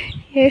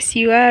 Yes,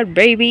 you are,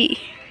 baby.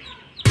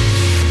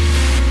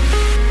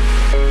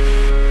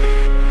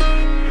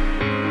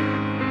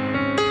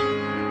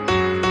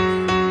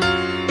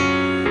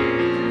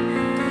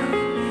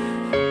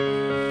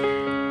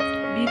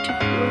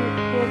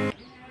 Beautiful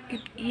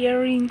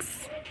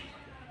earrings.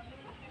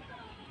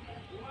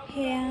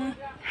 Yeah.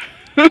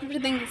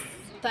 Everything is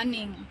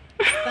stunning.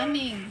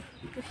 Stunning.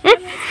 The hair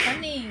is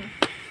stunning.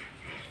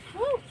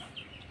 Woo.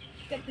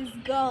 Look at this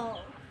girl.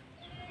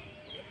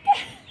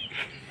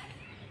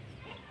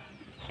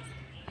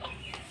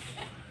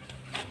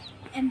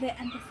 and the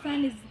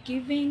sun is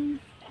giving.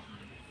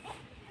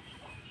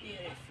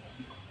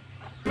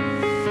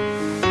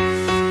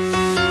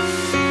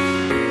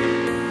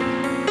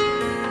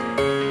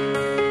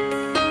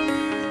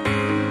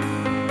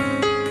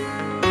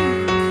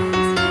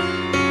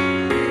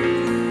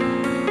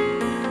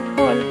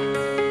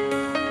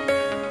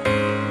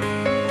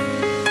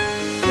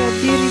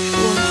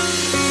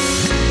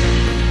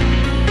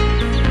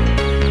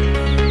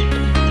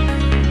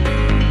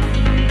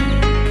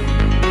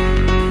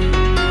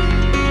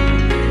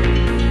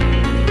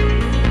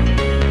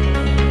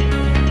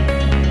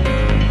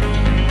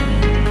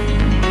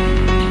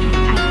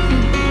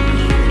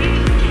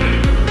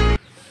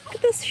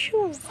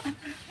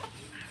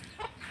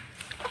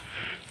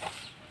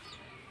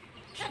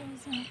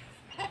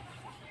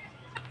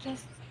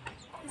 Just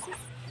is this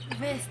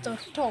vest or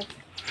top?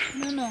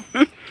 No.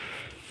 And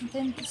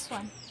then this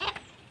one.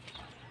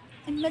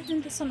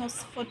 Imagine this one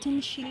was 14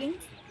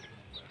 shillings.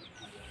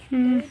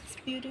 It's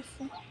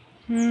beautiful.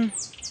 I'm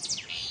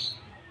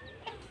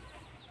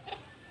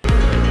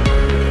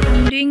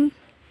doing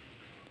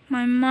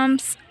my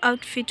mom's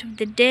outfit of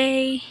the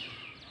day.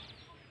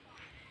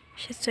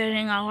 She's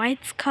wearing a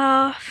white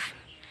scarf,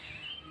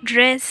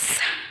 dress.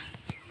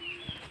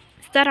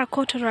 Is that a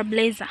coat or a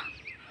blazer?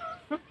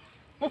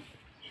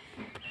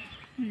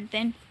 And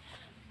then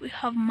we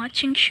have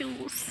matching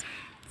shoes,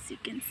 as you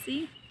can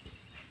see.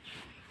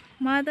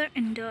 Mother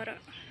and daughter.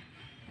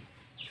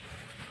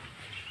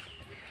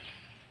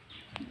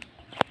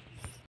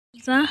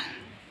 Look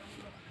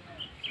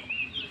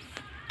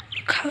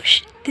how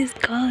this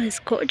girl is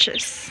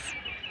gorgeous.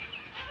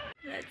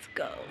 Let's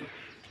go.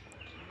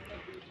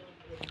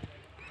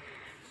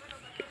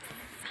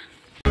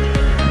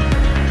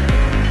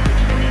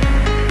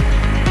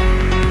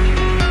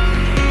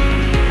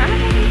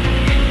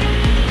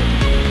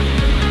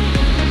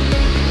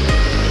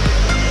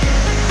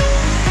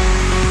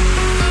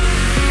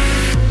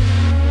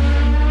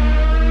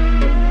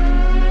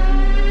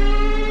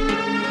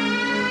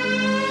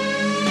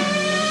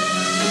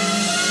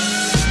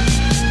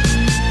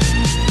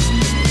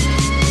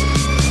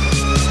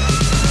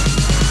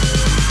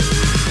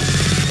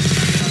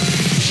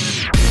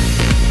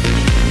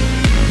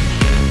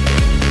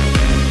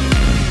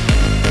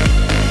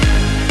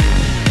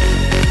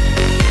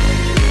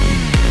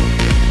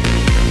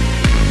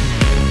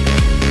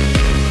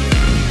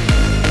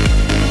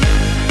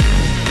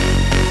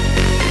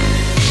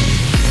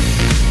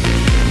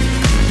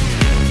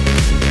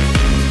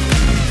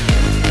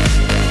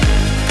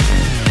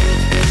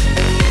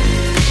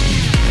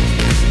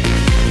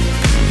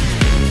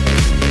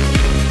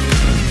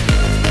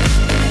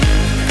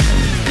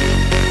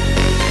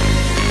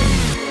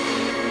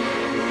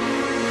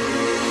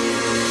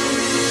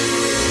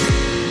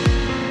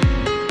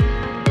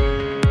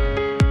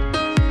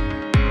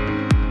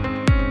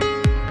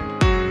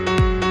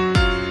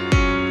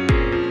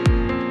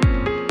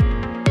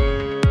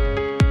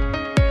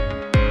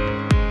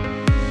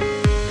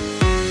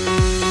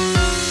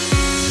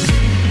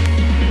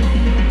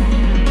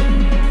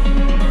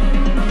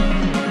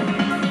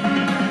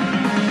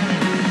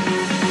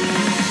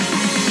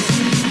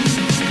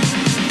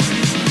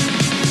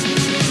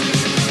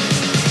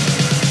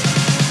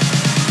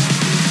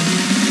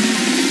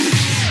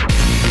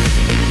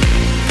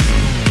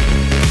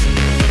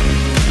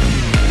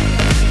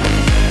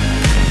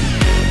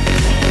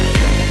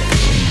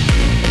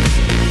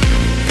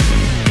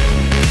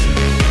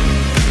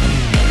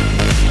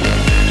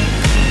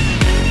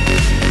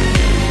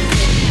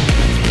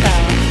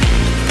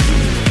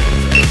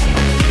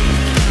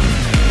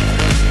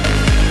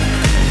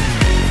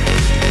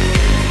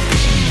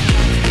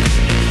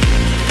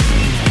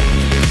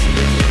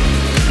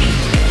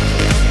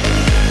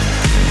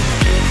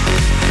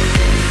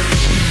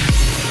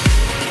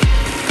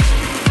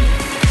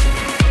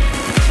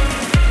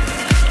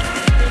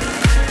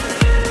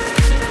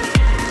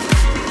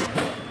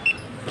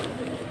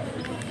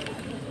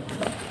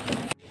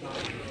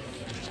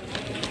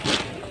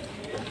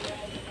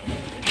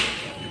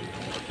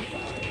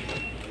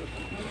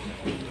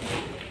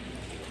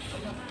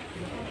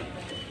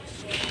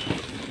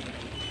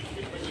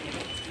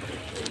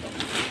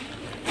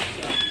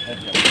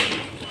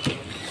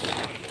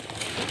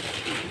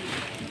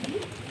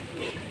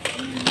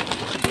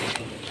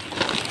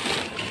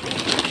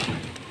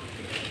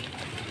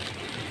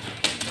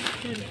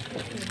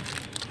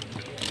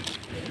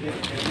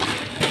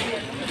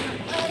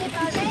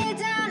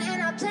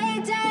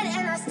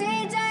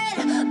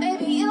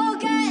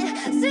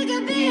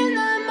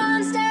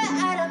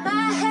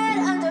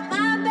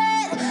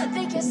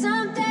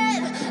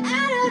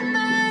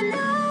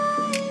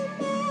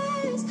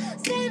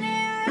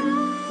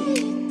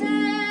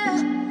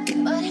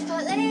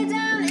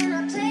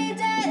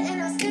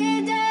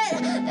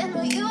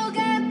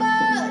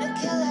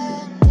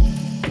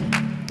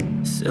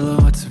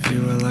 Silhouettes of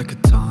you are like a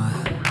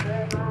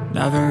taunt.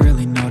 Never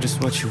really know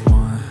just what you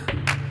want.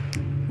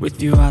 With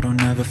you I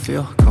don't ever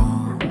feel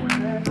calm.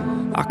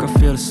 I can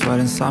feel the sweat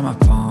inside my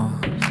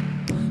palms.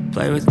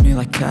 Play with me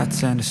like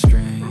cats and a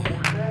string.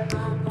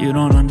 You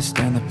don't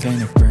understand the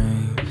pain it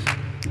brings.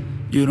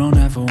 You don't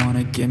ever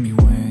wanna give me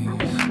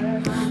wings.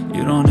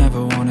 You don't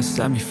ever wanna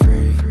set me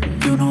free.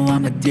 You know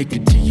I'm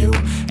addicted to you,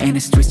 and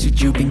it's twisted,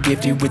 you've been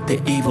gifted with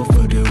the evil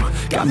voodoo.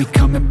 Got me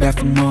coming back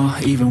for more,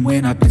 even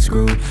when I've been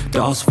screwed.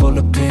 Dolls full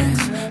of pins,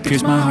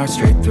 pierce my heart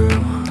straight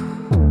through.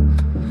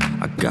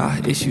 I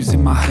got issues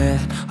in my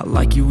head, I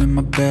like you in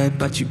my bed,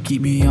 but you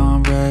keep me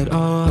on red.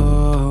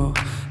 Oh,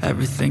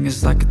 everything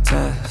is like a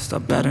test, I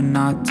better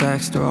not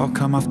text or I'll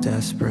come off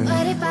desperate.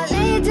 But if I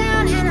lay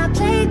down and I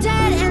play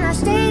dead and I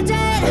stay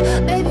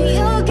dead, baby,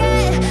 you'll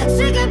get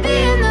sick of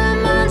being the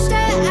monster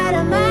out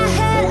of my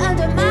head,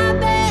 under my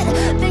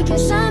bed, thinking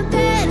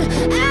something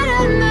out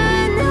of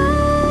my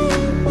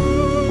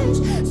nightmares,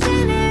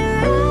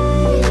 standing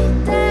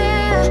right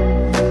there.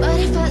 But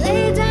if I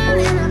lay down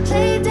and I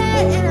play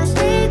dead and I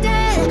stay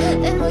dead,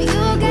 then will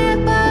you get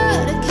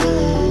bored of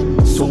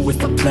killing? So if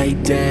I play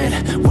dead,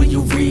 will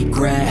you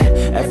regret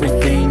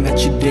everything that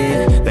you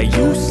did, that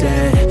you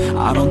said?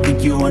 I don't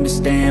think you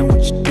understand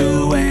what you're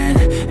doing,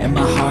 and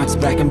my heart's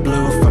black and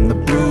blue from the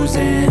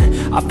bruising.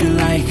 I feel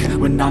like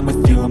when I'm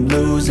with you I'm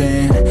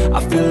losing. I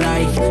feel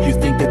like you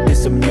think that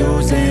this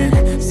amusing,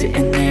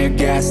 sitting there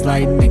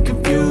gaslighting and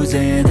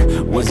confusing.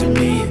 Was it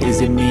me?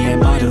 Is it me?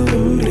 Am I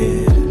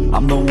deluded?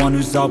 I'm the one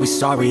who's always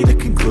sorry, the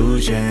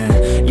conclusion,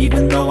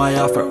 even though I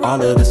offer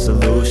all of the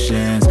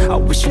solutions. I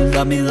wish you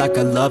loved me like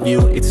I love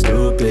you, it's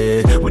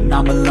stupid. When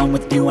I'm alone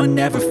with you I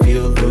never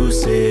feel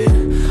lucid.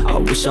 I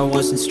wish I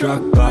wasn't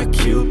struck by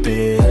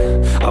Cupid.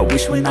 I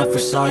wish when I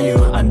first saw you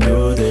I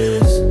knew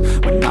this.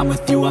 When I'm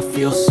with you I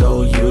feel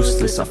so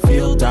useless, I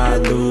feel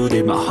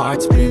diluted, my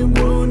heart's been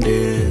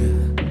wounded.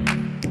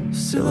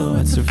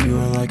 Silhouettes of you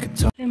are like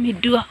a Let me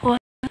do a haul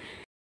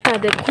for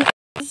the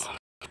cookies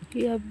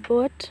we have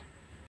bought.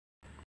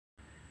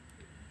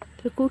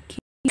 The cookies,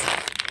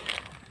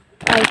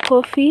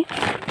 coffee,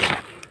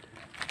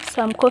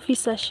 some coffee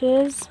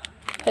sachets,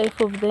 5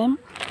 of them,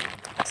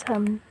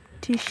 some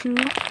tissue,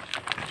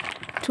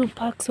 2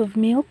 packs of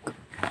milk,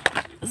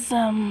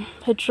 some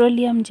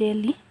petroleum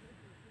jelly,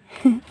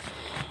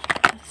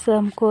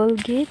 some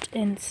Colgate,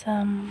 and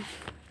some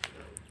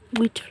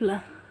wheat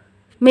flour,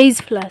 maize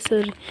flour,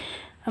 sorry.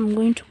 I'm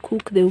going to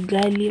cook the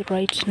ugali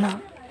right now.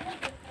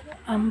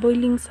 I'm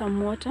boiling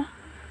some water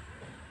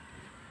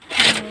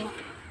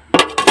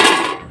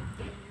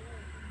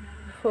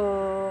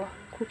for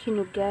cooking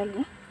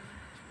ugali.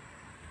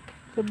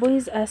 The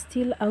boys are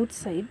still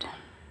outside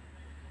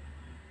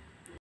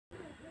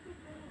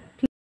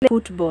playing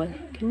football.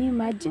 Can you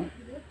imagine?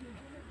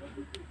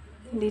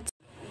 The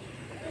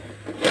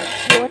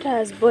water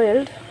has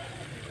boiled,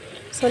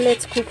 so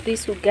let's cook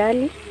this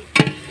ugali.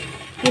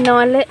 In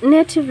our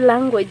native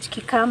language,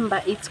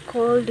 Kikamba, it's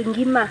called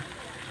ngima.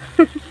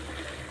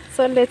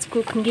 So let's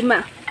cook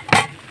ngima.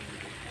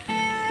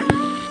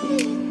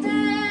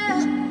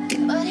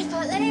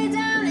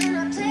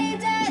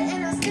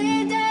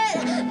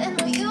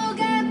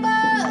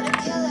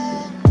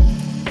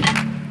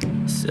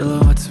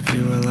 Silhouettes of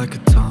you are like a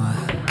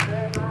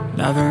taunt.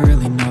 Never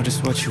really know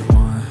just what you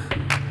want.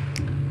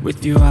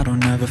 With you I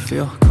don't ever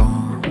feel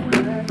calm.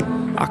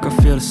 I can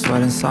feel the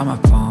sweat inside my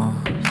palms.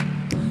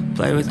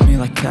 Play with me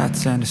like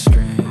cats and a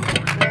string.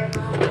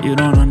 You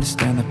don't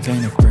understand the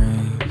pain it brings.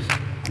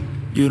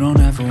 You don't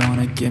ever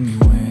wanna give me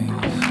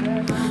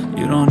wings.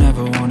 You don't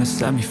ever wanna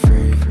set me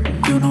free.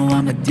 You know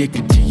I'm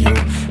addicted to you,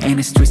 and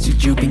it's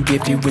twisted, you've been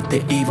gifted with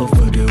the evil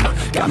voodoo.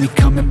 Got me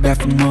coming back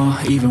for more,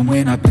 even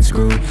when I've been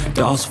screwed.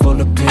 Dolls full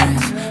of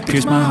pins,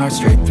 pierce my heart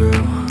straight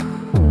through.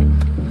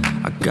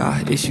 I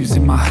got issues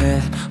in my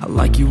head, I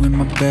like you in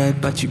my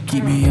bed, but you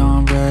keep me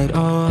on red.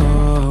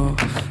 Oh,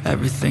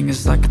 everything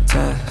is like a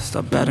test,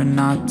 I better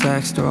not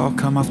text or I'll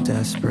come off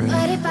desperate.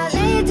 But if I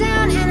lay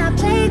down and I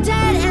play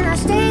dead and I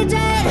stay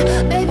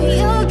dead, baby,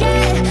 you'll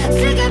get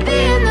sick of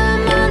being the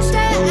monster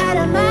out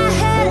of my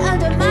head,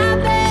 under my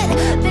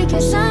bed,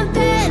 thinking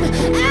something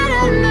out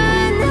of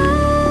my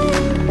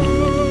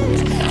nightmares,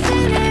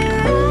 standing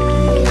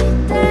right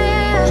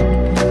there.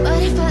 But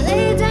if I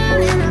lay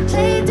down and I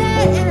play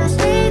dead and I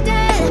stay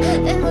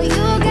dead, then will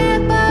you get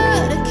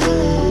bored of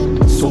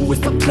killing? So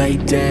if I play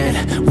dead,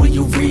 will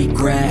you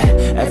regret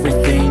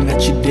everything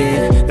that you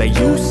did, that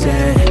you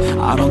said?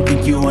 I don't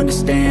think you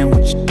understand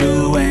what you're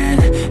doing,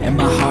 and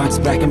my heart's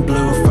black and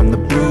blue from the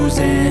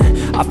bruising.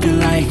 I feel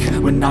like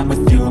when I'm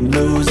with you I'm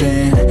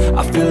losing.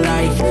 I feel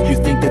like you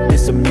think that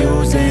this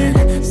amusing,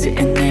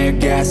 sitting there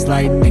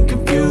gaslighting and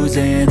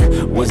confusing.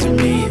 Was it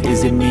me?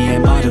 Is it me?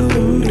 Am I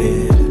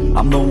deluded?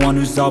 I'm the one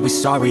who's always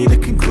sorry, the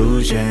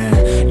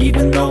conclusion,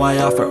 even though I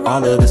offer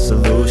all of the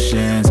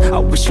solutions. I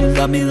wish you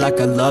loved me like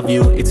I love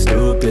you, it's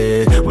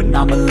stupid. When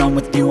I'm alone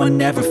with you I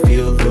never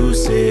feel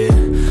lucid.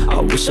 I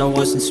wish I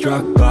wasn't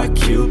struck by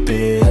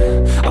Cupid.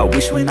 I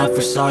wish when I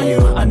first saw you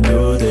I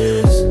knew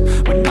this.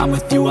 When I'm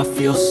with you I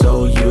feel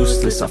so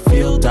useless, I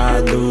feel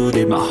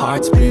diluted, my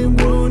heart's been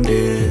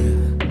wounded.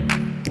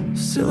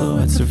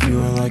 Silhouettes of you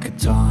are like a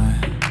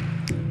taunt.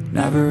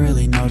 Never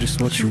really know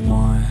just what you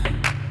want.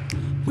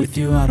 With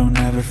you I don't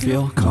ever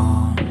feel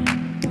calm.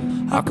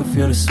 I can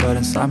feel the sweat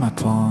inside my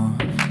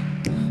palms.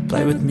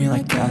 Play with me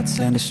like cats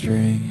and a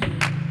string.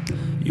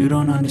 You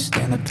don't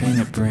understand the pain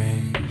it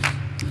brings.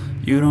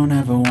 You don't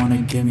ever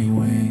wanna give me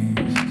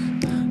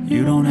wings.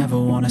 You don't ever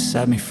wanna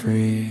set me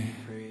free.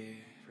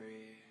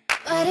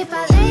 But if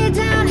I lay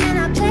down and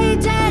I play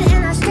dead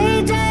and I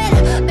stay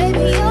dead, baby,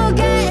 you'll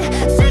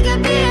get sick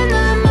of being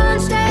the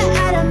monster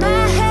out of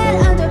my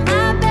head, under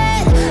my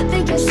bed.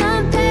 Think you're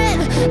something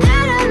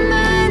out of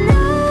my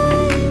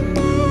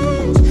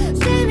nightmares.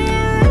 See me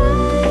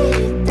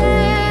right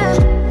there.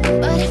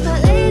 But if I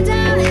lay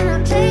down and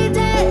I play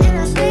dead and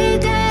I stay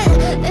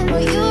dead, then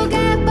will you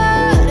get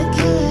bored of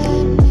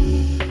killing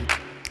me?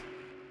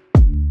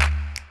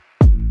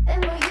 Then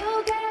will you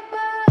get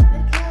bored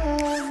of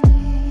killing me?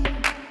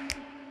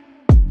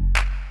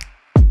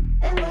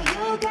 And will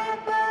you get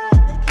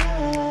bored of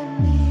killing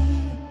me?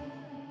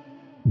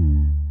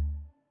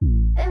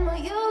 And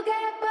will you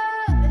get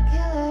bored of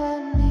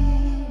killing me?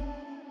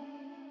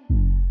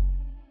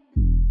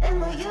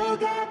 And will you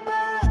get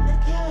bored of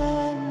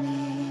killing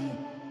me?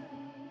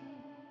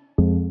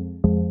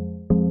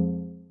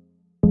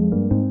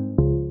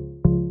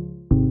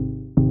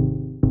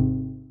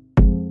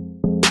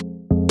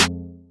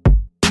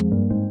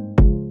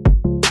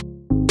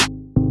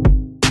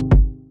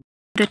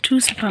 The two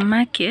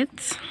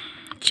supermarkets,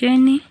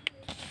 Jenny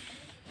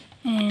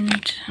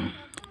and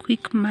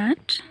Quick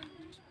Mart,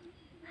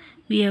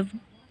 we have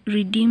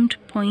redeemed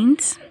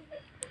points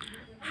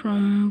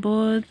from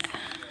both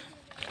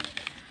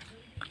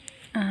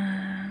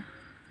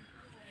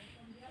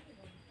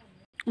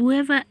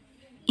whoever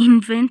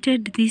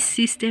invented this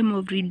system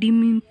of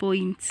redeeming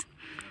points.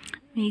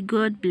 May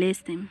God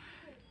bless them.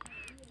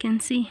 You can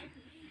see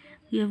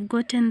we have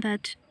gotten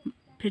that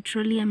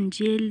petroleum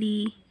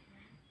jelly,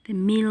 the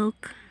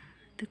milk,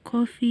 the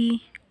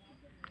coffee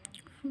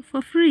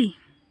for free,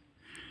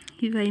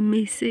 if I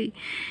may say.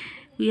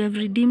 We have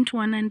redeemed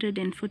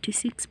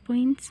 146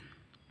 points.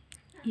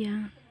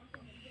 Yeah.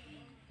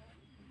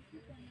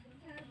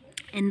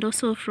 And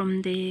also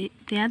from the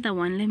other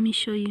one, let me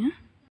show you.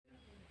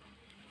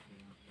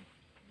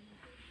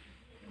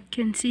 You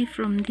can see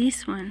from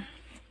this one,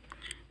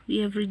 we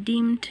have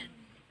redeemed,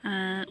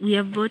 we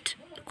have bought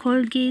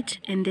Colgate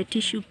and the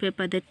tissue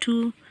paper, the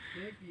two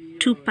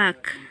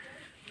pack.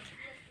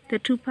 The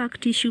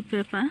 2-pack tissue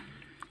paper,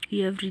 we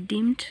have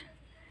redeemed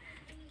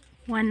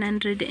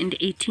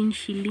 118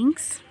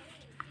 shillings.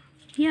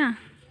 Yeah,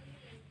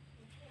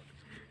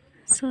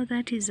 so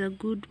that is a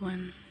good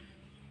one.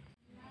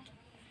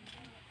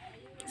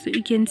 So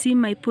you can see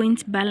my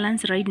points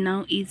balance right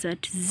now is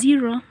at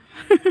 0.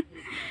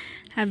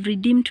 I've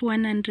redeemed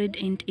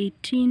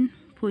 118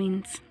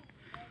 points.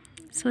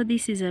 So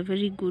this is a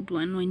very good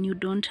one when you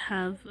don't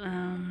have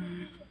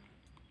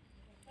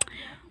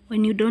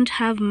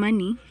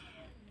money.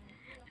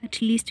 At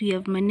least we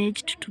have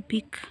managed to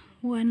pick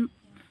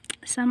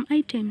some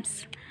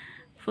items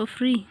for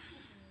free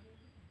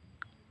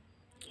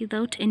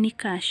without any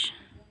cash.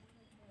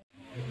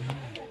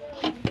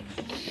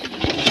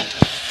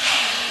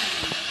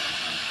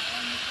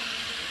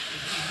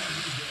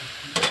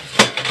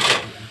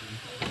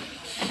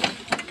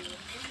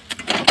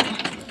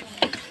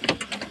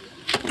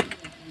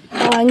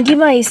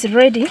 Ngima is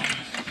ready.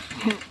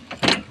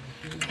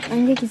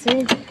 Ongea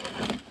Kiswahili.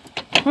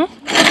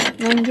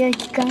 Naongea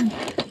Kikamba.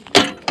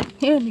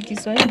 Hiyo ni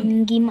Kiswahili.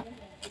 Ngima.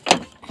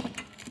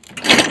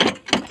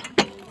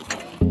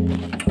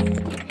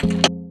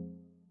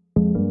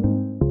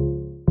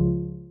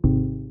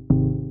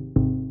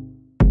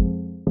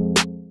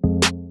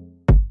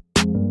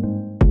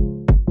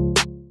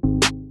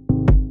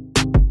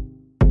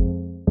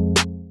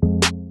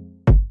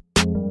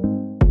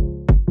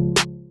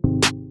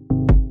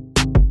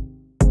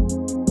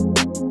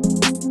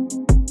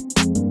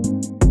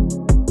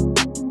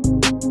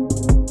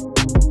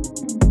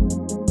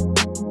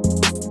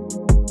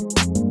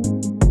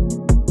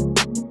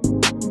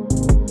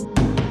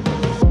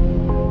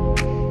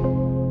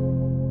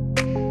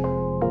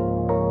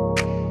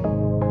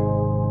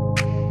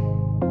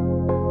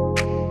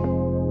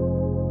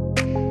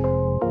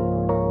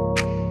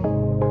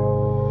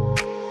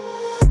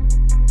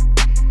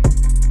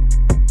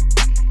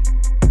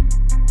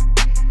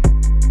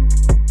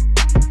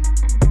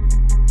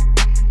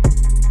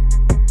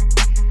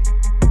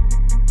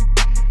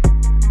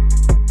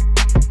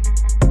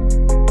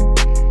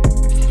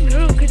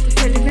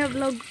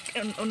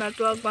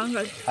 Unatoa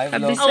kwanga. Hi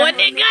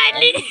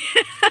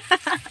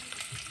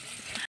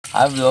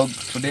vlog.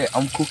 Today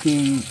I'm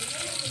cooking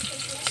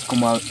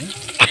skuma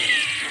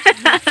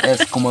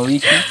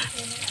wiki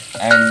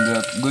and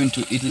we're going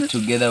to eat it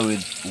together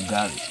with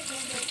ugali.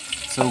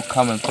 So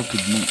come and cook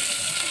with me.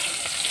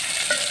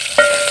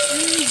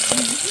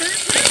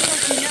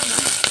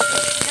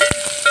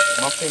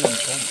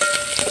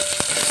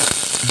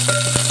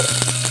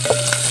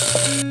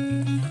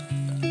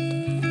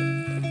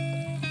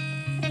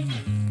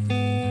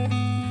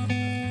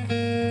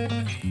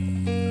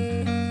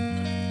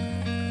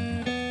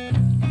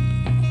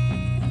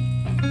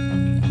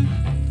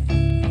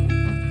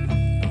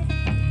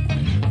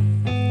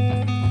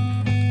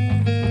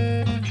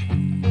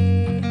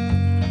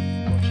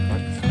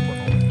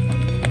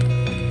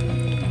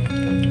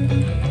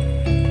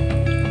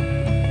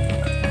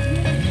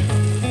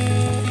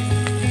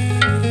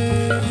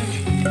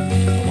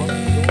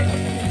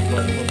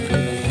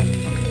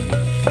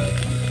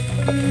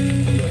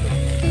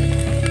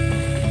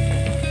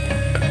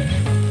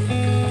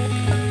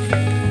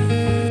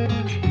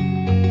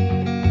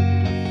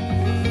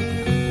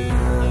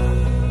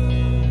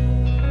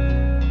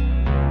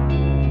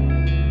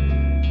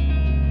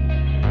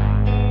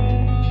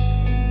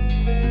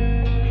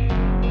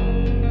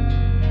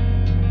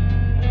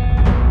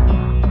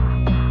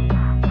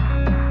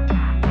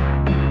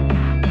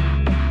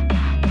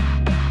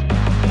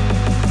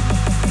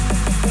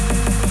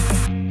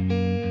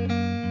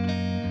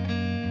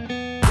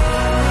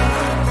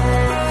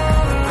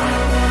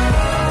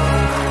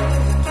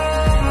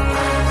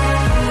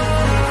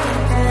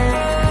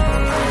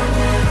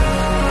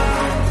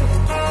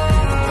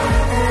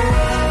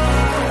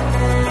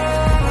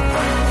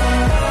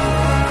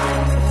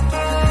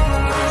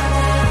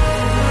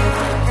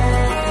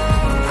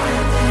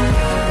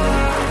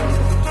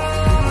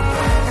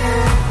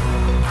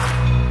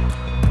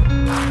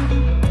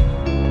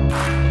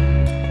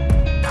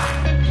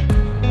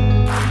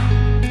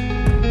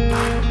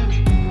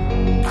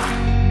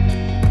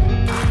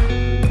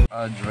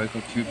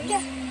 record tubes.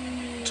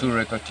 2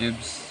 record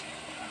tubes.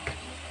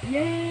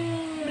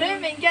 Bro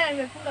imeingia na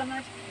imefunga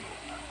macho.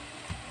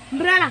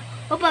 Brana,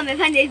 hapa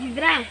amefanya hivi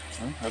Brana.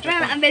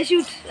 Brana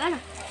ameshoot. Brana.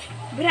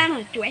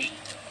 Brana twe.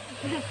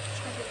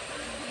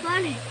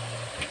 Bale.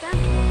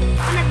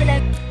 Ana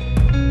bila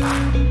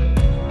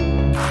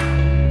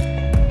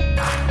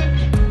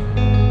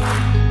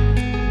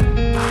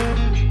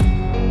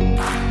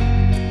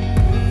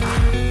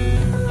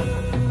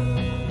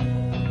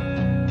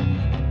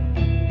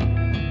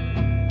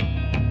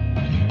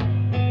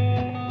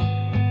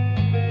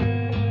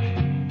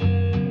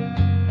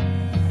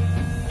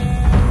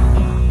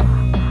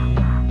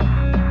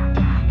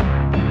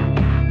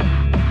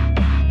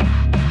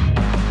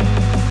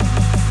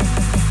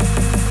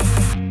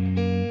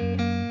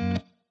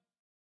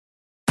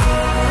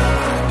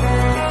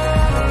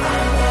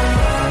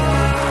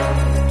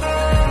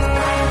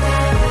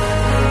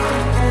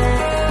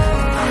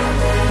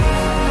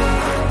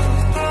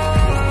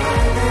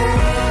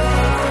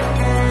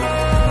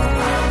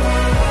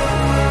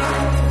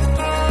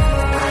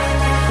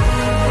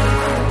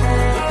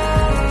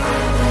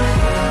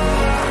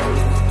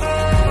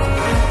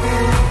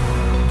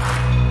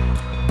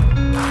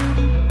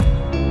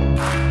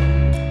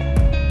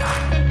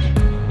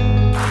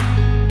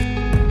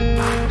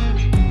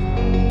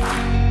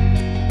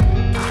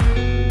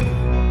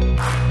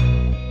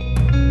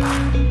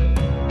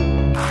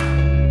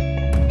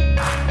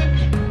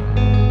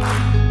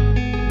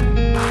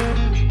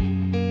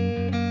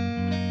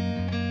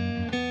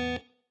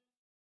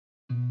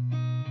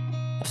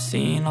I've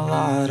seen a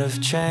lot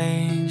of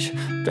change,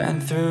 been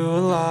through a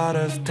lot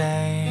of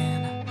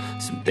pain.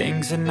 Some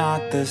things are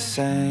not the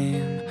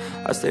same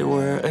as they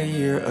were a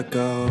year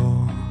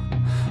ago,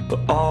 but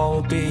all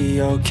will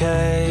be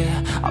okay.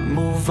 I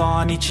move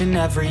on each and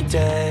every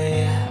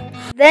day.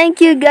 Thank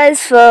you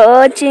guys for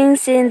watching.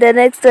 See you in the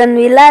next one.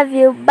 We love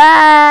you.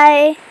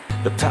 Bye.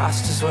 The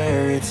past is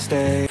where it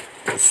stays.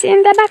 See you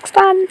in the next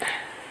one.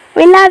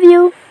 We love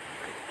you.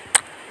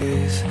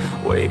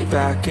 Way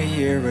back a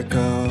year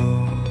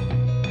ago,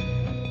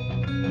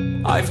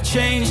 I've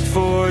changed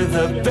for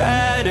the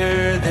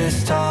better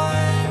this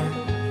time.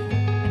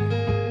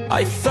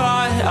 I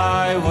thought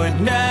I would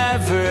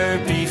never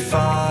be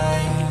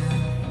fine.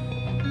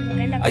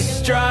 I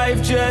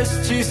strive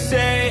just to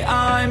say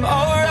I'm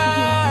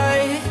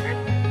alright,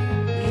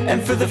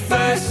 and for the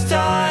first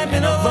time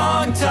in a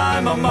long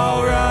time I'm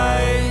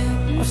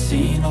alright. I've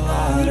seen a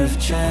lot of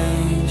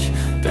change,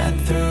 been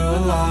through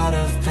a lot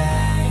of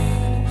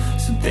pain.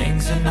 Some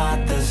things are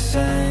not the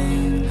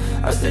same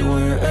as they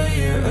were a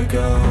year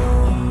ago,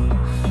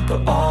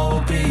 but all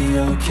will be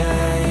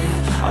okay.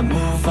 I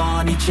move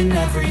on each and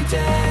every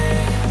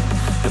day.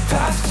 The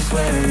past is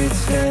where it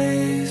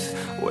stays.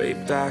 Way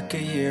back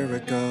a year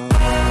ago.